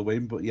description of the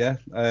win. But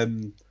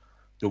done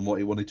what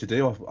he wanted to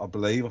do. I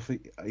believe. I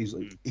think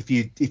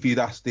if you'd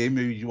asked him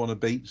who you want to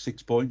beat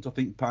 6 points, I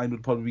think Payne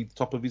would probably be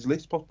top of his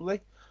list,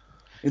 possibly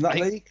in that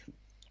league.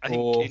 I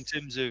think in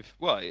terms of,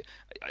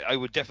 I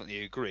would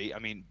definitely agree. I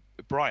mean,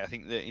 Brian, I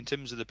think that in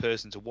terms of the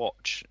person to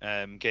watch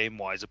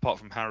game-wise, apart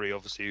from Harry,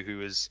 obviously,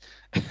 who has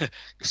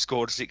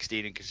scored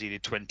 16 and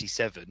conceded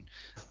 27,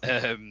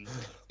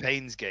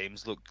 Payne's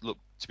games look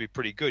to be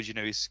pretty good.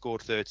 He's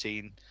scored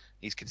 13,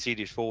 he's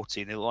conceded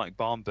 14. They look like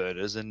barn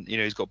burners, and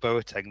he's got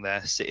Boateng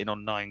there sitting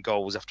on 9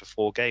 goals after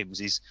 4 games.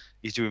 He's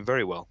doing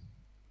very well.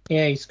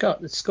 Yeah, he's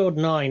scored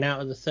 9 out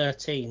of the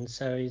 13,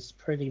 so he's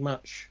pretty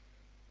much.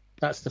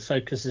 That's the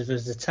focus of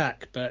his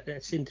attack, but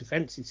it's in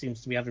defence he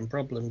seems to be having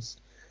problems.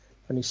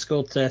 When he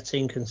scored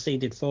 13,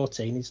 conceded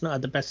 14, he's not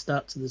had the best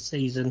start to the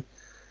season,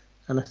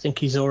 and I think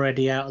he's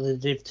already out of the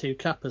Div 2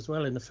 Cup as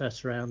well in the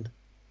first round.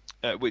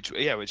 Which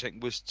I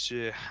think was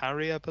to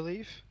Harry, I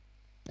believe.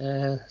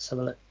 Let's have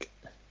a look.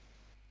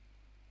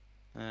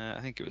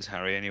 I think it was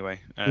Harry anyway.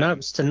 No, it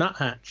was to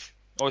Nuthatch.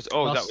 That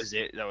was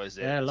it.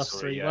 Yeah,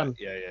 lost 3-1.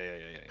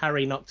 Yeah.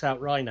 Harry knocked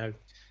out Rhino.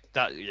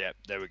 There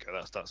we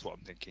go. That's what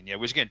I'm thinking. Yeah,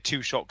 which again,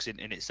 2 shocks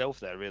in itself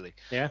there, really.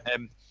 Yeah.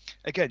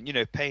 Again,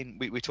 Payne.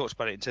 We talked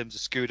about it in terms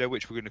of Scudo,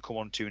 which we're going to come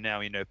on to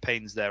now.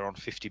 Payne's there on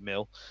 50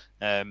 mil.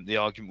 The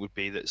argument would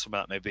be that some of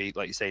that maybe,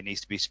 like you say,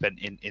 needs to be spent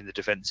in the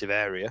defensive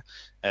area.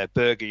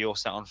 Berger, you're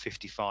sat on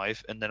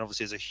 55, and then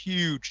obviously there's a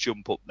huge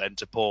jump up then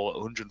to Paul at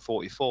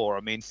 144.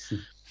 I mean,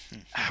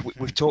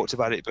 we've talked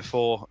about it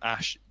before,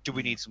 Ash. Do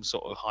we need some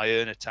sort of high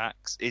earner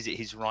tax? Is it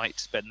his right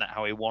to spend that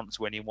how he wants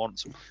when he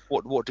wants?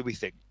 What do we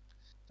think?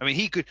 I mean,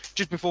 he could,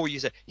 just before you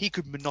said, he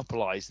could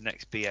monopolise the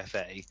next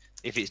BFA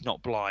if it's not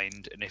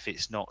blind and if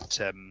it's not,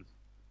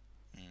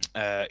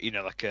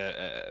 like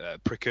a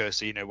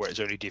precursor, where it's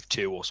only Div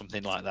 2 or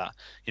something like that.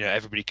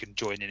 Everybody can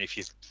join in if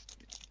you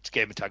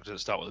gamer tag doesn't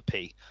start with a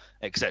P,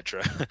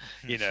 etc.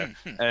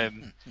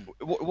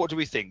 What do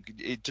we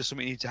think? Does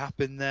something need to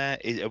happen there?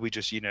 Are we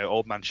just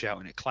old man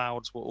shouting at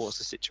clouds? What's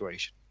the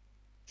situation?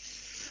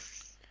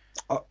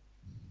 I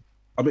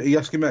mean, are you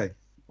asking me?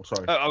 Oh,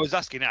 sorry. I was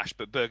asking Ash,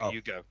 but Berger,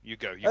 you go.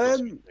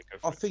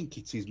 I think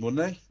it is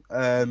money.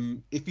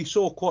 If you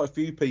saw quite a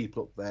few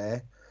people up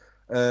there,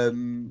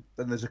 then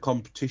there's a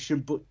competition.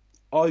 But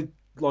I'd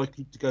like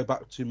to go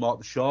back to Mark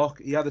the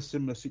Shark. He had a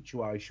similar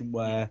situation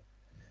where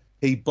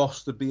he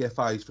bossed the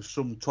BFAs for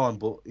some time,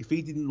 but if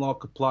he didn't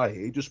like a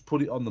player, he just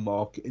put it on the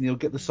market and he'll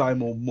get the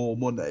same or more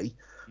money,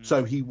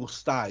 so he will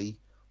stay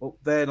up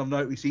there. And I've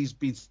noticed he's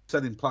been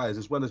selling players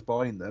as well as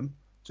buying them,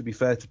 to be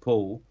fair to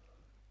Paul.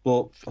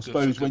 But I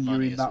suppose when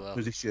you're in that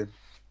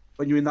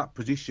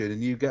position,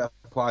 and you get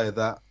a player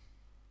that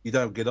you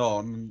don't get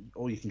on,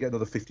 or you can get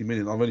another 50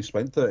 million, I've only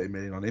spent 30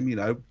 million on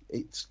him,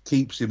 it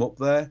keeps him up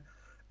there.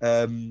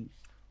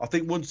 I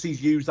think once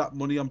he's used that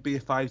money on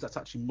BFAs, that's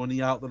actually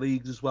money out the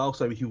leagues as well,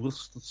 so he will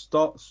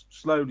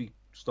slowly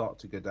start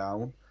to go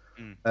down.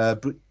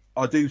 But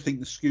I do think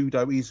the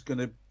Scudo is going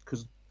to,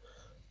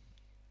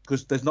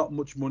 because there's not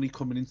much money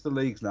coming into the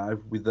leagues now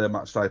with their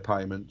match day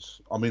payments.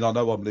 I mean, I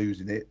know I'm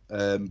losing it,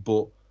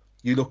 but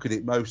you look at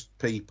it, most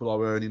people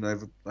are earning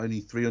over only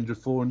 300,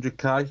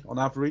 400k on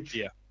average.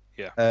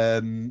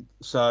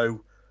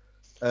 So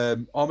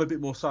I'm a bit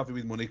more savvy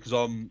with money because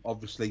I'm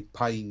obviously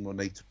paying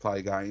money to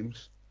play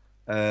games.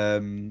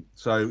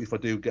 So if I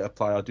do get a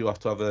player, I do have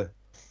to have a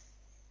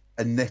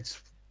net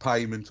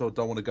payment, or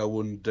don't want to go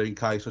under in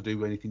case I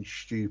do anything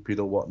stupid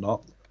or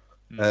whatnot.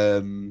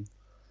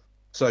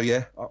 So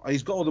yeah,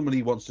 he's got all the money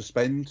he wants to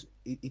spend.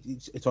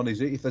 It's on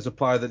his. If there's a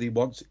player that he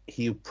wants,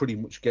 he'll pretty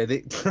much get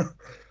it.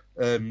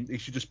 He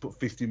should just put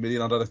 50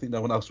 million. I don't think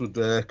no one else would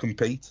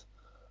compete.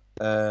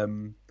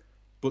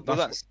 But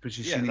that's the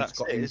position he's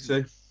got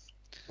into.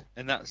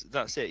 And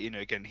that's it.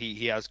 Again,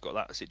 he has got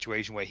that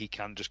situation where he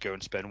can just go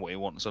and spend what he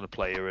wants on a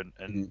player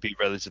and be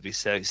relatively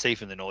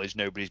safe in the knowledge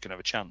nobody's going to have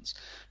a chance.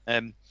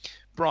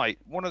 Bright,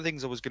 one of the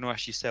things I was going to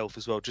ask yourself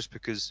as well, just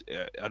because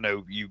I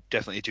know you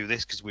definitely do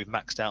this because we've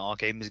maxed out our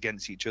games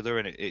against each other,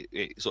 and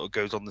it sort of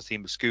goes on the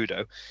theme of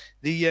Scudo,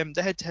 the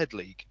head-to-head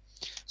league.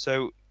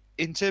 So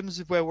in terms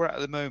of where we're at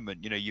the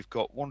moment, you've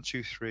got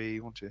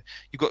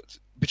you've got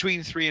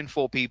between 3 and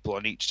 4 people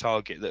on each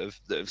target that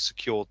have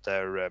secured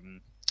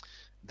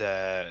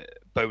their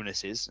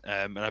bonuses,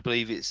 and I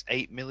believe it's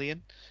 8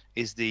 million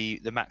is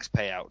the max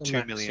payout,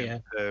 2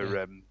 million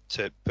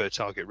per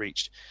target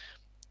reached.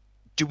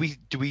 Do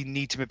we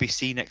need to maybe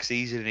see next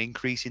season an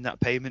increase in that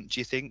payment, do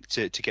you think,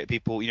 to get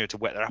people to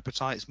whet their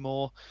appetites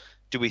more?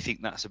 Do we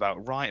think that's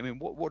about right? I mean,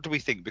 what do we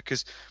think?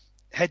 Because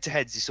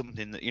head-to-heads is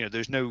something that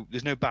there's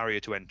no barrier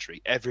to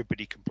entry.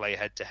 Everybody can play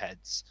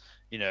head-to-heads.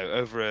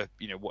 Over a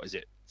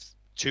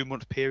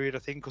 2-month period, I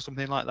think, or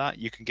something like that.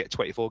 You can get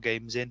 24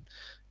 games in.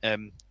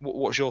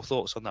 What's your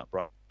thoughts on that,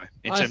 Brian,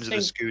 in terms of the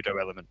Scudo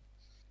element?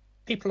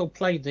 People will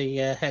play the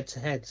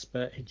head-to-heads,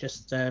 but it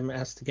just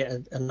has to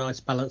get a nice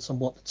balance on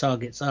what the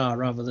targets are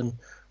rather than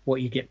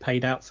what you get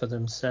paid out for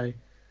them. So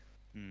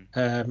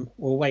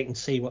we'll wait and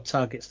see what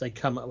targets they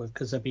come up with,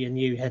 because there'll be a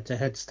new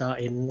head-to-head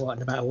starting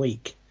in about a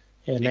week.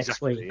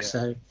 Next week.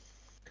 Yeah.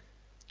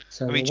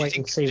 So we'll wait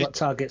and see what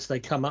targets they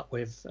come up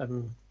with.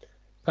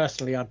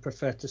 Personally, I'd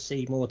prefer to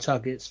see more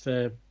targets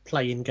for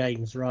playing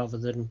games rather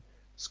than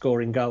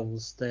scoring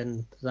goals.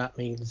 Then that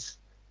means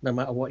no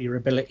matter what your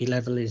ability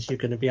level is, you're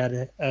going to be able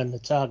to earn the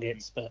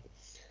targets. But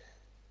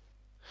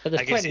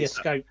there's plenty of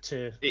scope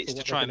to. It's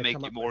to try and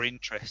make it more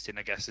interesting,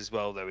 I guess, as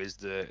well. Though is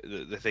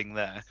the thing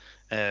there,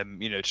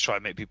 to try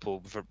and make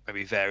people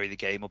maybe vary the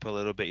game up a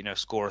little bit.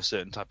 Score a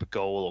certain type of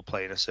goal or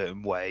play in a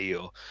certain way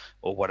or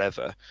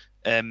whatever.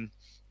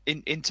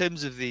 In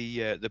terms of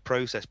the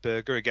process,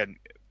 Berger, again,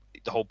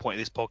 the whole point of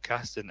this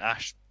podcast, and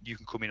Ash, you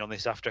can come in on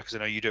this after, because I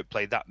know you don't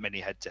play that many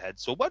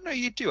head-to-heads. So, well, no,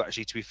 you do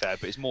actually, to be fair,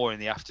 but it's more in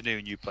the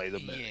afternoon you play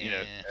them.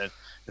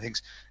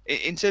 Things.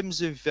 In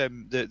terms of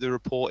the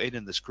reporting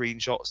and the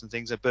screenshots and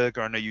things,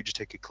 Berger, I know you just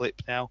take a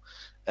clip now.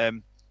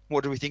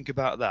 What do we think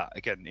about that?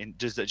 Again,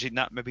 do you think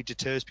that maybe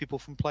deters people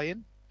from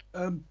playing?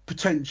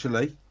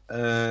 Potentially.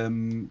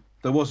 There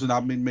was an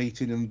admin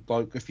meeting and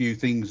a few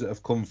things that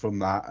have come from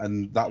that,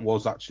 and that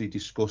was actually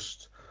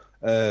discussed.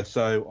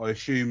 So I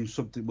assume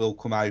something will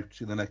come out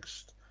in the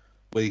next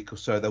week or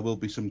so. There will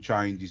be some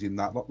changes in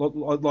that, like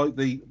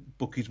the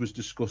bookies was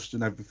discussed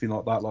and everything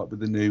like that, like with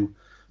the new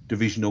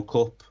divisional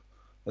cup.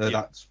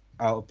 That's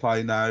out of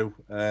play now.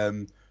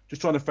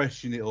 Just trying to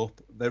freshen it up.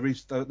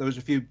 There's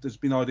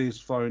been ideas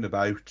thrown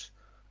about,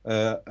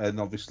 and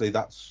obviously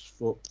that's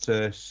what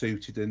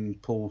suited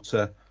and Paul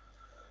to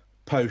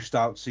post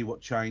out, see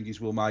what changes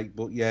we'll make.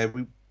 But yeah,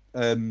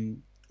 it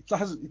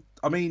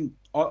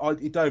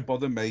don't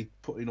bother me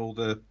putting all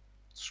the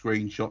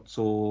screenshots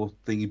or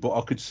thingy, but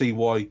I could see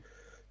why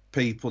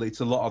it's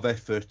a lot of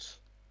effort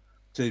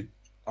to.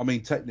 I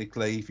mean,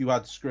 technically, if you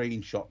had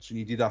screenshots and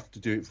you did have to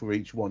do it for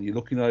each one, you're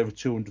looking at over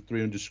 200,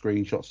 300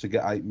 screenshots to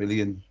get 8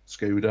 million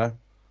Scudo.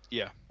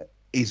 Yeah.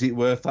 Is it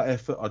worth that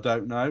effort? I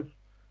don't know.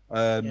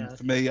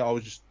 For me, I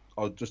was just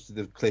I just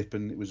did a clip,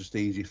 and it was just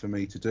easy for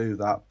me to do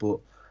that. But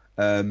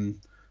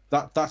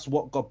that's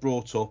what got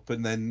brought up,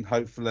 and then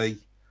hopefully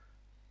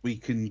we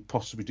can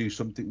possibly do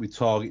something with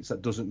targets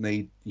that doesn't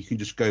need. You can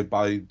just go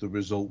by the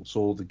results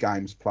or the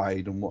games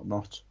played and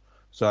whatnot.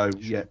 So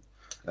yeah,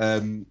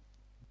 they're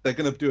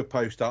going to do a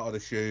post out, I'd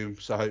assume.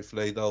 So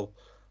hopefully they'll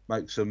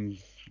make some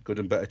good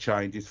and better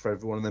changes for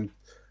everyone, and then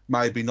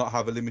maybe not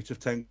have a limit of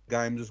 10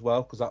 games as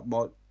well, because that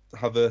might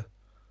have a.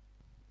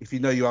 If you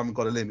know you haven't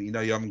got a limit, you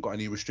know you haven't got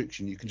any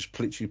restriction, you can just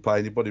literally play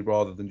anybody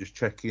rather than just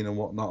check in and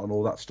whatnot and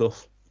all that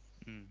stuff.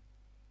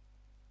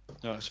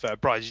 No, that's fair.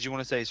 Bryce, did you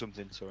want to say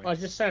something? Sorry. I was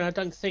just saying, I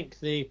don't think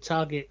the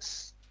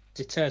targets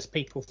deters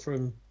people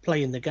from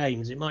playing the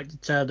games. It might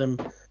deter them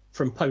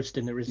from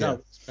posting the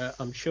results, but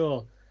I'm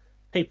sure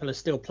people are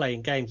still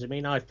playing games. I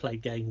mean, I've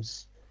played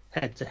games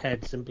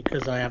head-to-heads, and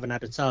because I haven't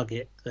had a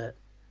target that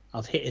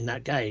I've hit in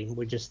that game,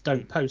 we just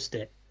don't post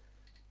it.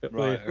 But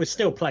we're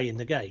still playing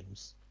the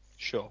games.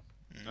 Sure.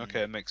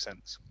 Okay, it makes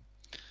sense.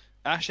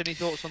 Ash, any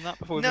thoughts on that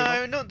before we move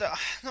No, on? not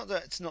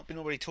that it's not been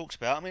already talked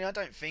about. I mean, I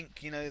don't think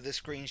the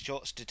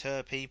screenshots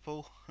deter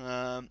people.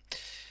 In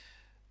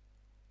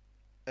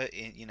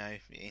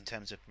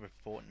terms of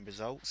reporting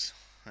results.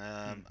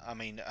 I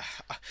mean,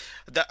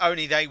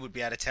 only they would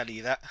be able to tell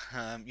you that.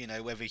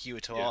 Whether you were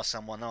to ask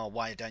someone,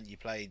 why don't you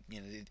play,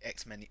 the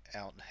X many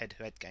out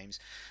head-to-head games?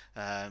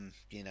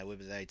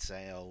 Whether they'd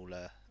say,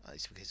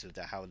 it's because of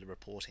how the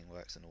reporting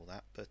works and all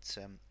that. But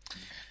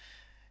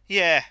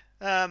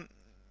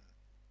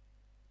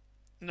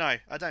no,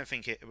 I don't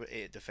think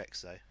it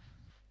affects though.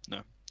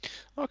 No.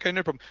 Okay,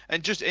 no problem.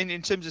 And just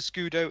in terms of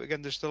Scudo,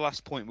 again, just the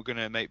last point we're going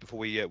to make before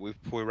we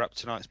wrap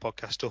tonight's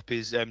podcast up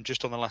is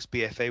just on the last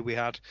BFA we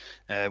had.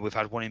 We've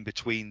had one in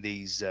between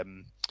these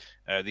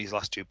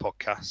last two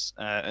podcasts,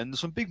 and there's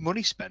some big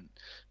money spent,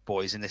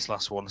 boys, in this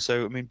last one.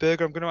 So, I mean,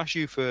 Berger, I'm going to ask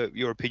you for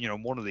your opinion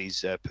on one of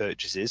these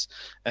purchases.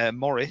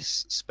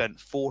 Morris spent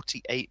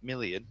 48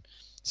 million,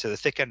 so the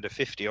thick end of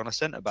 50 on a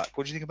centre back.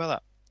 What do you think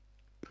about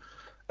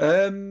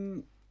that?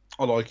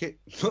 I like it.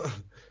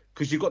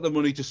 Because you've got the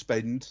money to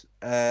spend,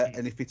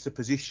 and if it's a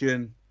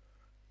position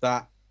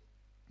that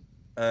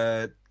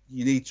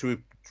you need to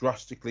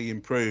drastically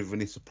improve,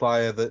 and it's a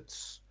player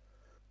that's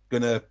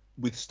going to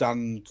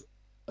withstand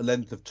a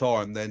length of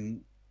time,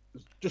 then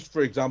just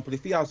for example,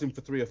 if he has him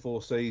for 3 or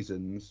 4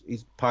 seasons,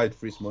 he's paid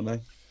for his money,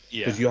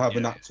 because you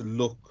haven't had to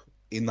look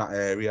in that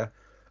area.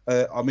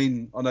 I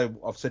mean, I know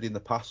I've said in the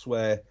past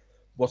where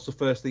what's the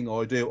first thing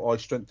I do? I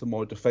strengthen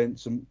my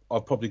defence, and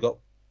I've probably got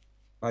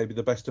maybe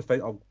the best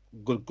defence. I've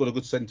got a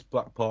good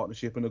centre-back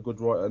partnership and a good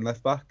right and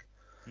left back.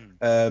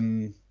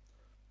 And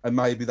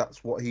maybe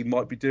that's what he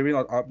might be doing.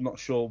 I'm not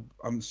sure.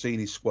 I haven't seen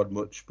his squad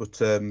much.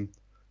 But, I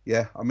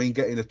mean,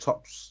 getting a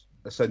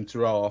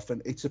centre-half,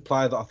 and it's a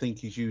player that I think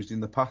he's used in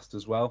the past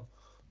as well.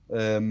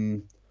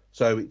 So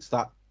it's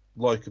that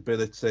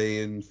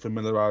likeability and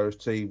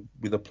familiarity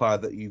with a player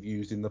that you've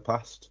used in the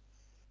past.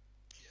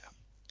 Yeah,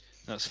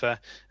 that's fair.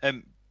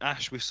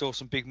 Ash, we saw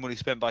some big money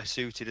spent by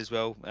Suited as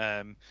well.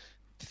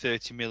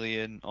 30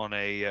 million on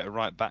a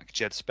right back,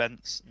 Jed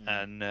Spence,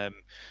 and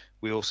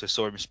we also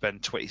saw him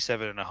spend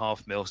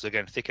 27.5 mil. So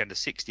again, thick end of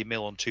 60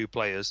 mil on 2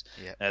 players.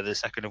 The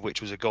second of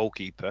which was a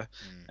goalkeeper.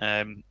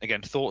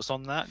 Again, thoughts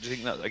on that? Do you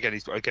think that again?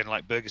 He's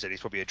like Berger said, he's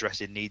probably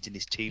addressing needs in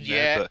his team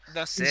there. But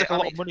that's it. It's like a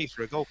lot of money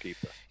for a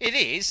goalkeeper. It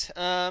is,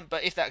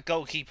 but if that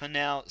goalkeeper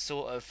now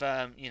sort of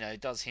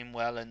does him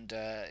well and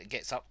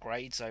gets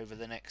upgrades over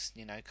the next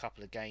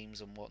couple of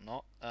games and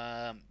whatnot,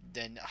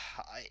 then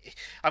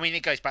I mean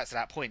it goes back to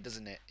that point,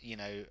 doesn't it?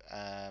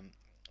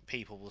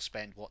 People will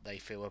spend what they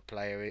feel a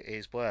player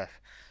is worth.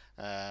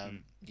 I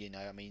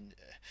mean,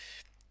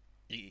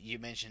 you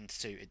mentioned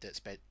Suited that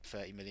spent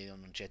 30 million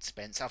on Jed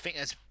Spence. I think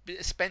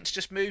Spence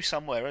just moved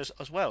somewhere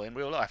as well in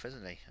real life,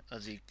 hasn't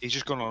he? He's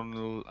just gone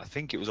on. I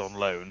think it was on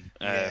loan.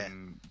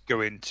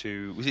 Going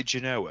to, was it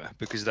Genoa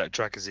because of that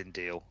Dragazin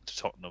deal to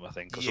Tottenham? I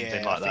think or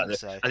something like that.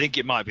 So. I think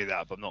it might be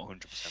that, but I'm not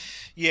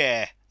 100%.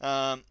 Yeah.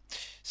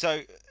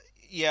 So.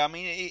 Yeah, I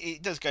mean,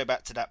 it does go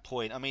back to that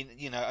point. I mean,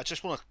 I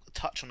just want to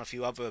touch on a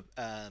few other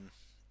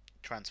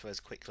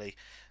transfers quickly.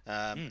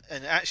 And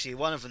actually,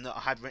 one of them that I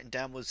had written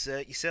down was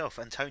yourself,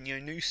 Antonio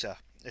Nusa,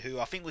 who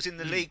I think was in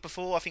the league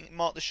before. I think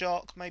Mark the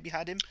Shark maybe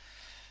had him.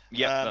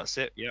 Yeah, that's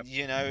it.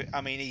 Yeah.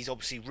 I mean, he's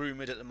obviously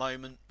rumoured at the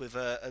moment with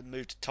a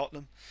move to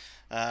Tottenham.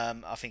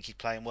 I think he's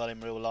playing well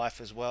in real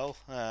life as well.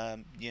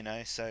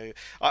 So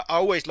I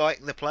always like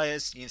the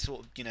players,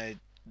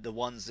 the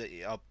ones that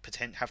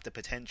have the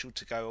potential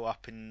to go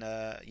up in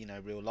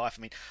real life.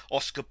 I mean,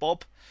 Oscar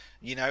Bob,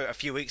 a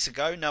few weeks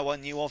ago no one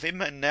knew of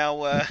him, and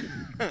now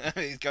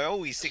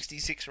he's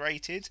 66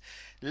 rated,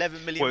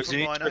 11 million from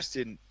Rhino.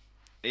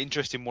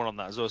 Interesting one on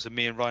that as well. So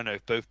me and Rhino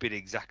have both bid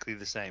exactly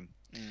the same.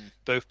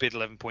 Both bid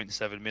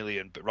 11.7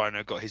 million, but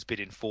Rhino got his bid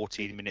in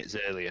 14 minutes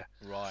earlier.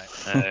 Right.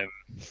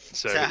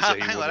 So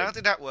hang on, how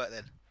did that work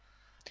then?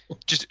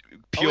 Just Oh,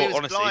 pure, he was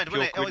honestly, blind, pure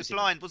wasn't it? Oh, he was coincidence.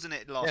 blind, wasn't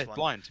it? The last Yeah, one.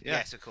 blind. Yeah.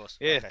 Yes, of course.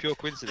 Yeah, Okay. pure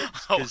coincidence.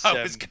 Oh, 'cause,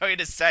 I was going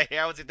to say,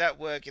 how did that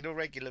work in a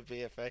regular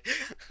BFA?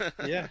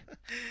 Yeah.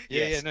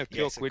 Yes, No,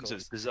 pure yes, of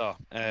coincidence, course. bizarre.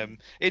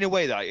 In a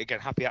way, that again,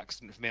 happy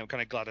accident for me. I'm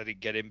kind of glad I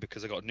didn't get him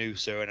because I got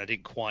Noosa and I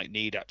didn't quite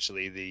need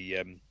actually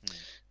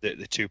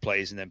the two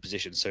players in them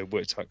positions, so it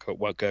worked out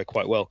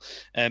quite well.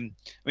 I mean,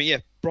 yeah,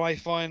 Bry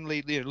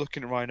finally,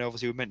 looking at Rhino,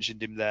 obviously we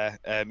mentioned him there.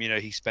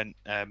 He spent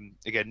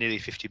again nearly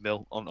 50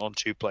 mil on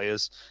two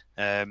players.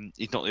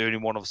 He's not the only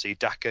one, obviously.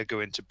 Daka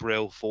going to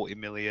Brill, 40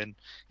 million.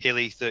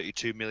 Hilly,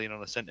 32 million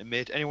on a centre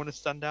mid. Anyone to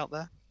stand out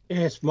there?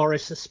 Yes,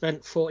 Morris has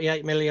spent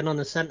 48 million on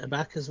a centre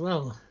back as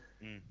well.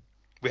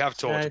 We have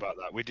talked about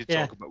that. We did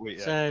talk about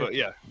but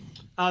yeah.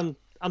 I'm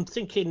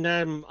thinking,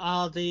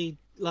 are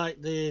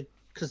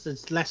because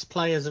there's less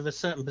players of a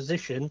certain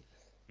position,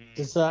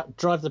 does that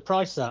drive the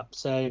price up?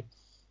 So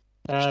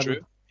It's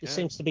true. It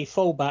seems to be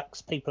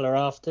fullbacks people are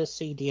after,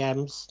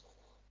 CDMs.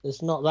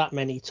 There's not that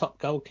many top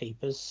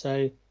goalkeepers,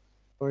 so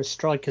whereas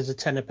strikers are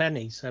 10 a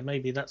penny. So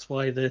maybe that's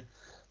why the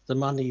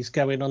money's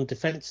going on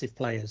defensive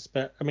players.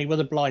 But I mean, with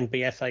a blind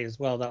BFA as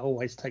well, that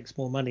always takes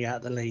more money out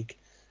of the league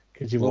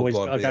because you've always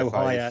got to go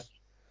higher.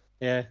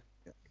 Yeah.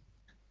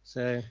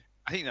 So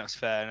I think that's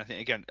fair, and I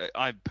think again,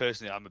 I'm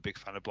a big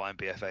fan of blind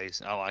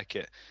BFAs. I like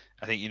it.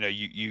 I think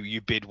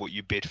you bid what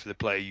you bid for the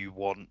player you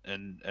want,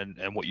 and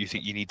what you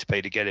think you need to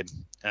pay to get him.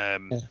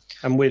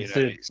 And with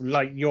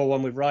like your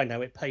one with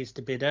Rhino, it pays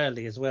to bid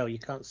early as well. You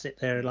can't sit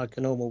there like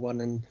a normal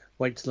one and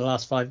wait to the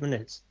last 5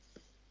 minutes.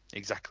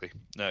 Exactly.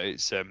 No,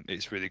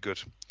 it's really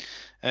good.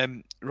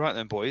 Right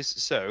then, boys.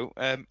 So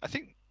I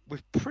think we're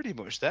pretty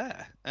much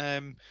there.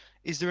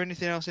 Is there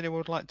anything else anyone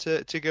would like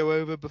to go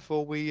over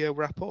before we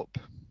wrap up?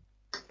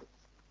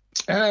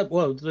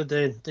 Well,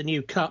 the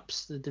new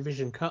cups, the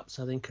division cups,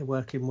 I think are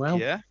working well.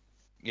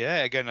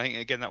 Yeah. Again,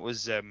 I think that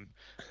was a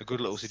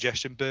good little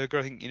suggestion, Berger.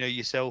 I think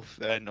yourself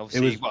and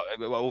obviously,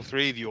 all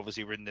three of you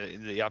obviously were in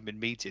the admin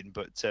meeting,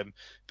 but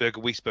Berger,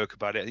 we spoke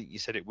about it. I think you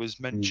said it was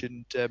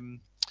mentioned.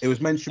 It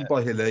was mentioned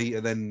by Hilly,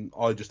 and then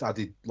I just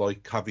added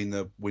like having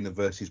a winner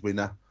versus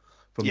winner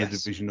from the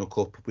divisional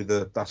cup.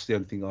 That's the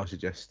only thing I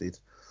suggested.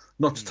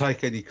 Not to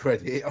take any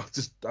credit,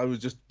 I was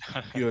just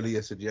purely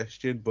a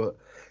suggestion. But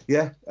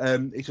yeah,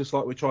 it's just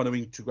like we're trying to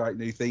integrate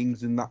new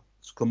things, and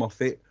that's come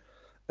off it.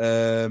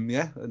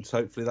 And so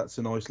hopefully that's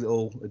a nice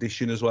little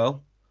addition as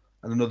well,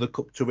 and another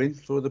cup to win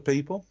for other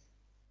people.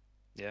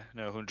 Yeah,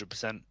 no,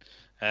 100%.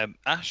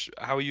 Ash,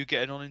 how are you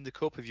getting on in the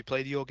cup? Have you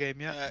played your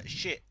game yet?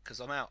 Shit, because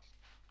I'm out.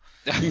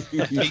 Me too,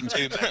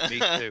 mate. Me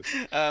too.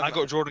 I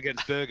got drawn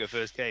against Berger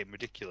first game.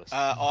 Ridiculous.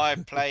 I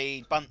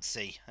played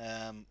Buntsey,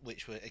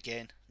 which were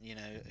again,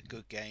 a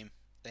good game,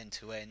 end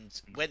to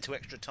end. Went to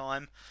extra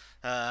time,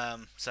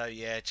 so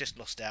yeah, just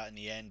lost out in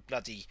the end.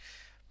 Bloody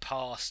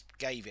passed,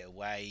 gave it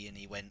away, and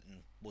he went and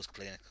was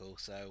clinical.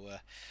 So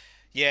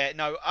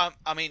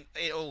I mean,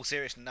 in all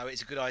seriousness, no,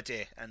 it's a good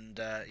idea, and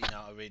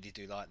I really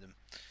do like them.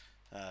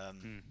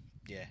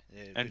 Yeah.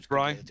 And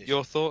Brian,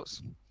 your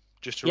thoughts?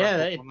 Just to wrap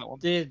up on that one.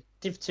 The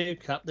Div 2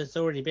 Cup, there's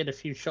already been a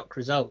few shock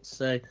results.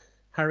 So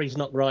Harry's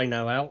knocked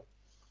Rhino out.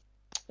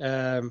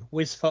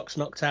 Wiz Fox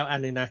knocked out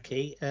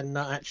Anunnaki, and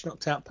Nuthatch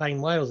knocked out Payne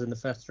Wales in the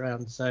first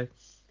round. So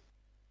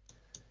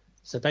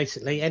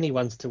basically,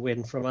 anyone's to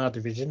win from our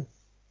division.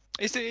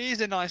 It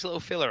is a nice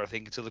little filler, I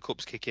think, until the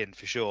cups kick in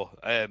for sure.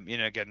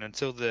 Again,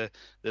 until the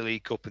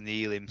League Cup and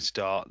the Elim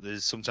start,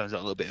 there's sometimes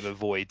that little bit of a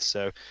void.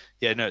 So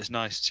yeah, no, it's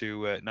nice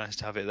to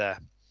have it there.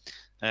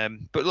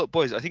 But look,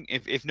 boys, I think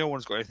if no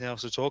one's got anything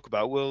else to talk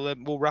about,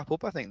 we'll wrap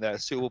up. I think that's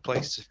a suitable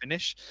place to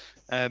finish.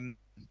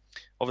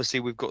 Obviously,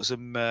 we've got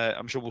some.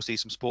 I'm sure we'll see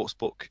some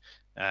sportsbook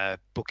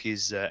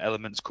bookies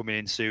elements coming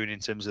in soon in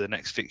terms of the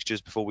next fixtures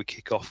before we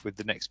kick off with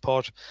the next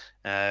pod.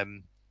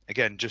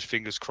 Again, just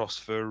fingers crossed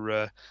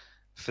for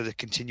the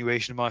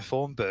continuation of my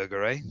form,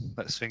 Berger.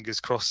 Let's fingers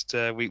crossed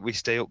we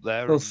stay up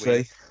there. We'll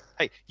see.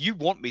 Hey, you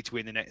want me to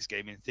win the next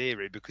game in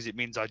theory because it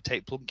means I'd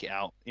take Plunkett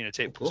out,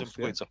 take some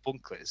points off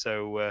Plunkett,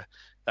 so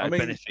that'd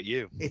benefit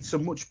you. It's a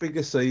much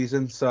bigger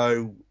season,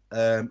 so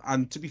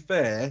and to be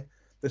fair,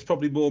 there's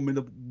probably more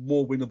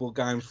winnable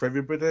games for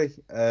everybody,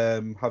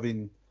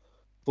 having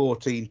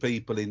 14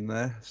 people in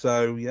there.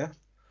 So yeah.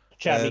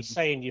 Jamie's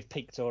saying you've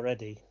peaked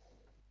already.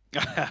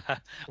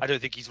 I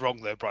don't think he's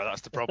wrong though, Brian.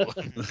 That's the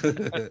problem.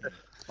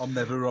 I'm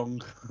never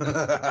wrong.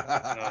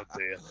 Oh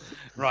dear.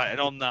 Right, and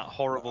on that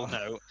horrible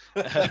note,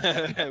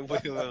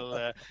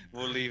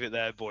 we'll leave it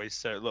there, boys.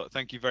 So look,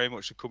 thank you very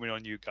much for coming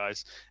on, you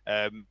guys.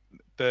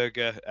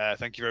 Berger,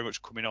 thank you very much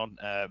for coming on.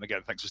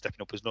 Again, thanks for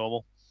stepping up as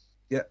normal.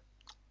 Yeah,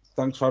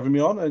 thanks for having me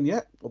on, and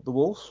yeah, up the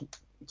Wolves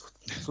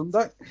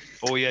Sunday.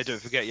 Oh yeah, don't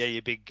forget,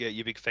 your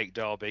big fake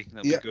derby.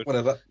 That'll be good.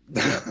 Whatever.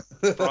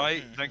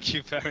 Right, thank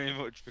you very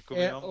much for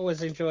coming on.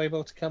 Always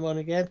enjoyable to come on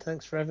again.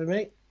 Thanks for having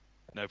me.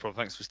 No problem.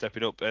 Thanks for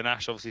stepping up. And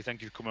Ash, obviously,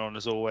 thank you for coming on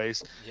as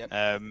always. Yep.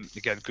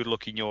 Again, good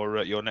luck in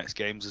your next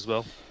games as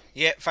well.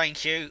 Yeah,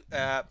 thank you.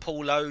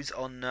 Paul Lowe's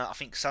on I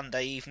think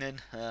Sunday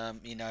evening.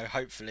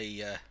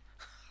 Hopefully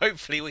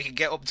we can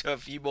get up to a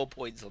few more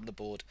points on the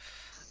board.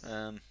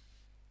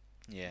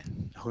 Yeah.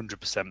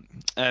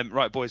 100%.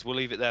 Right, boys, we'll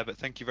leave it there. But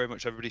thank you very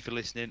much, everybody, for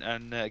listening.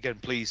 And again,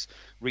 please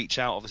reach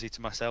out, obviously,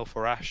 to myself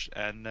or Ash,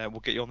 and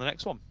we'll get you on the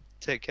next one.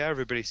 Take care,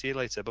 everybody. See you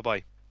later.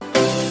 Bye-bye.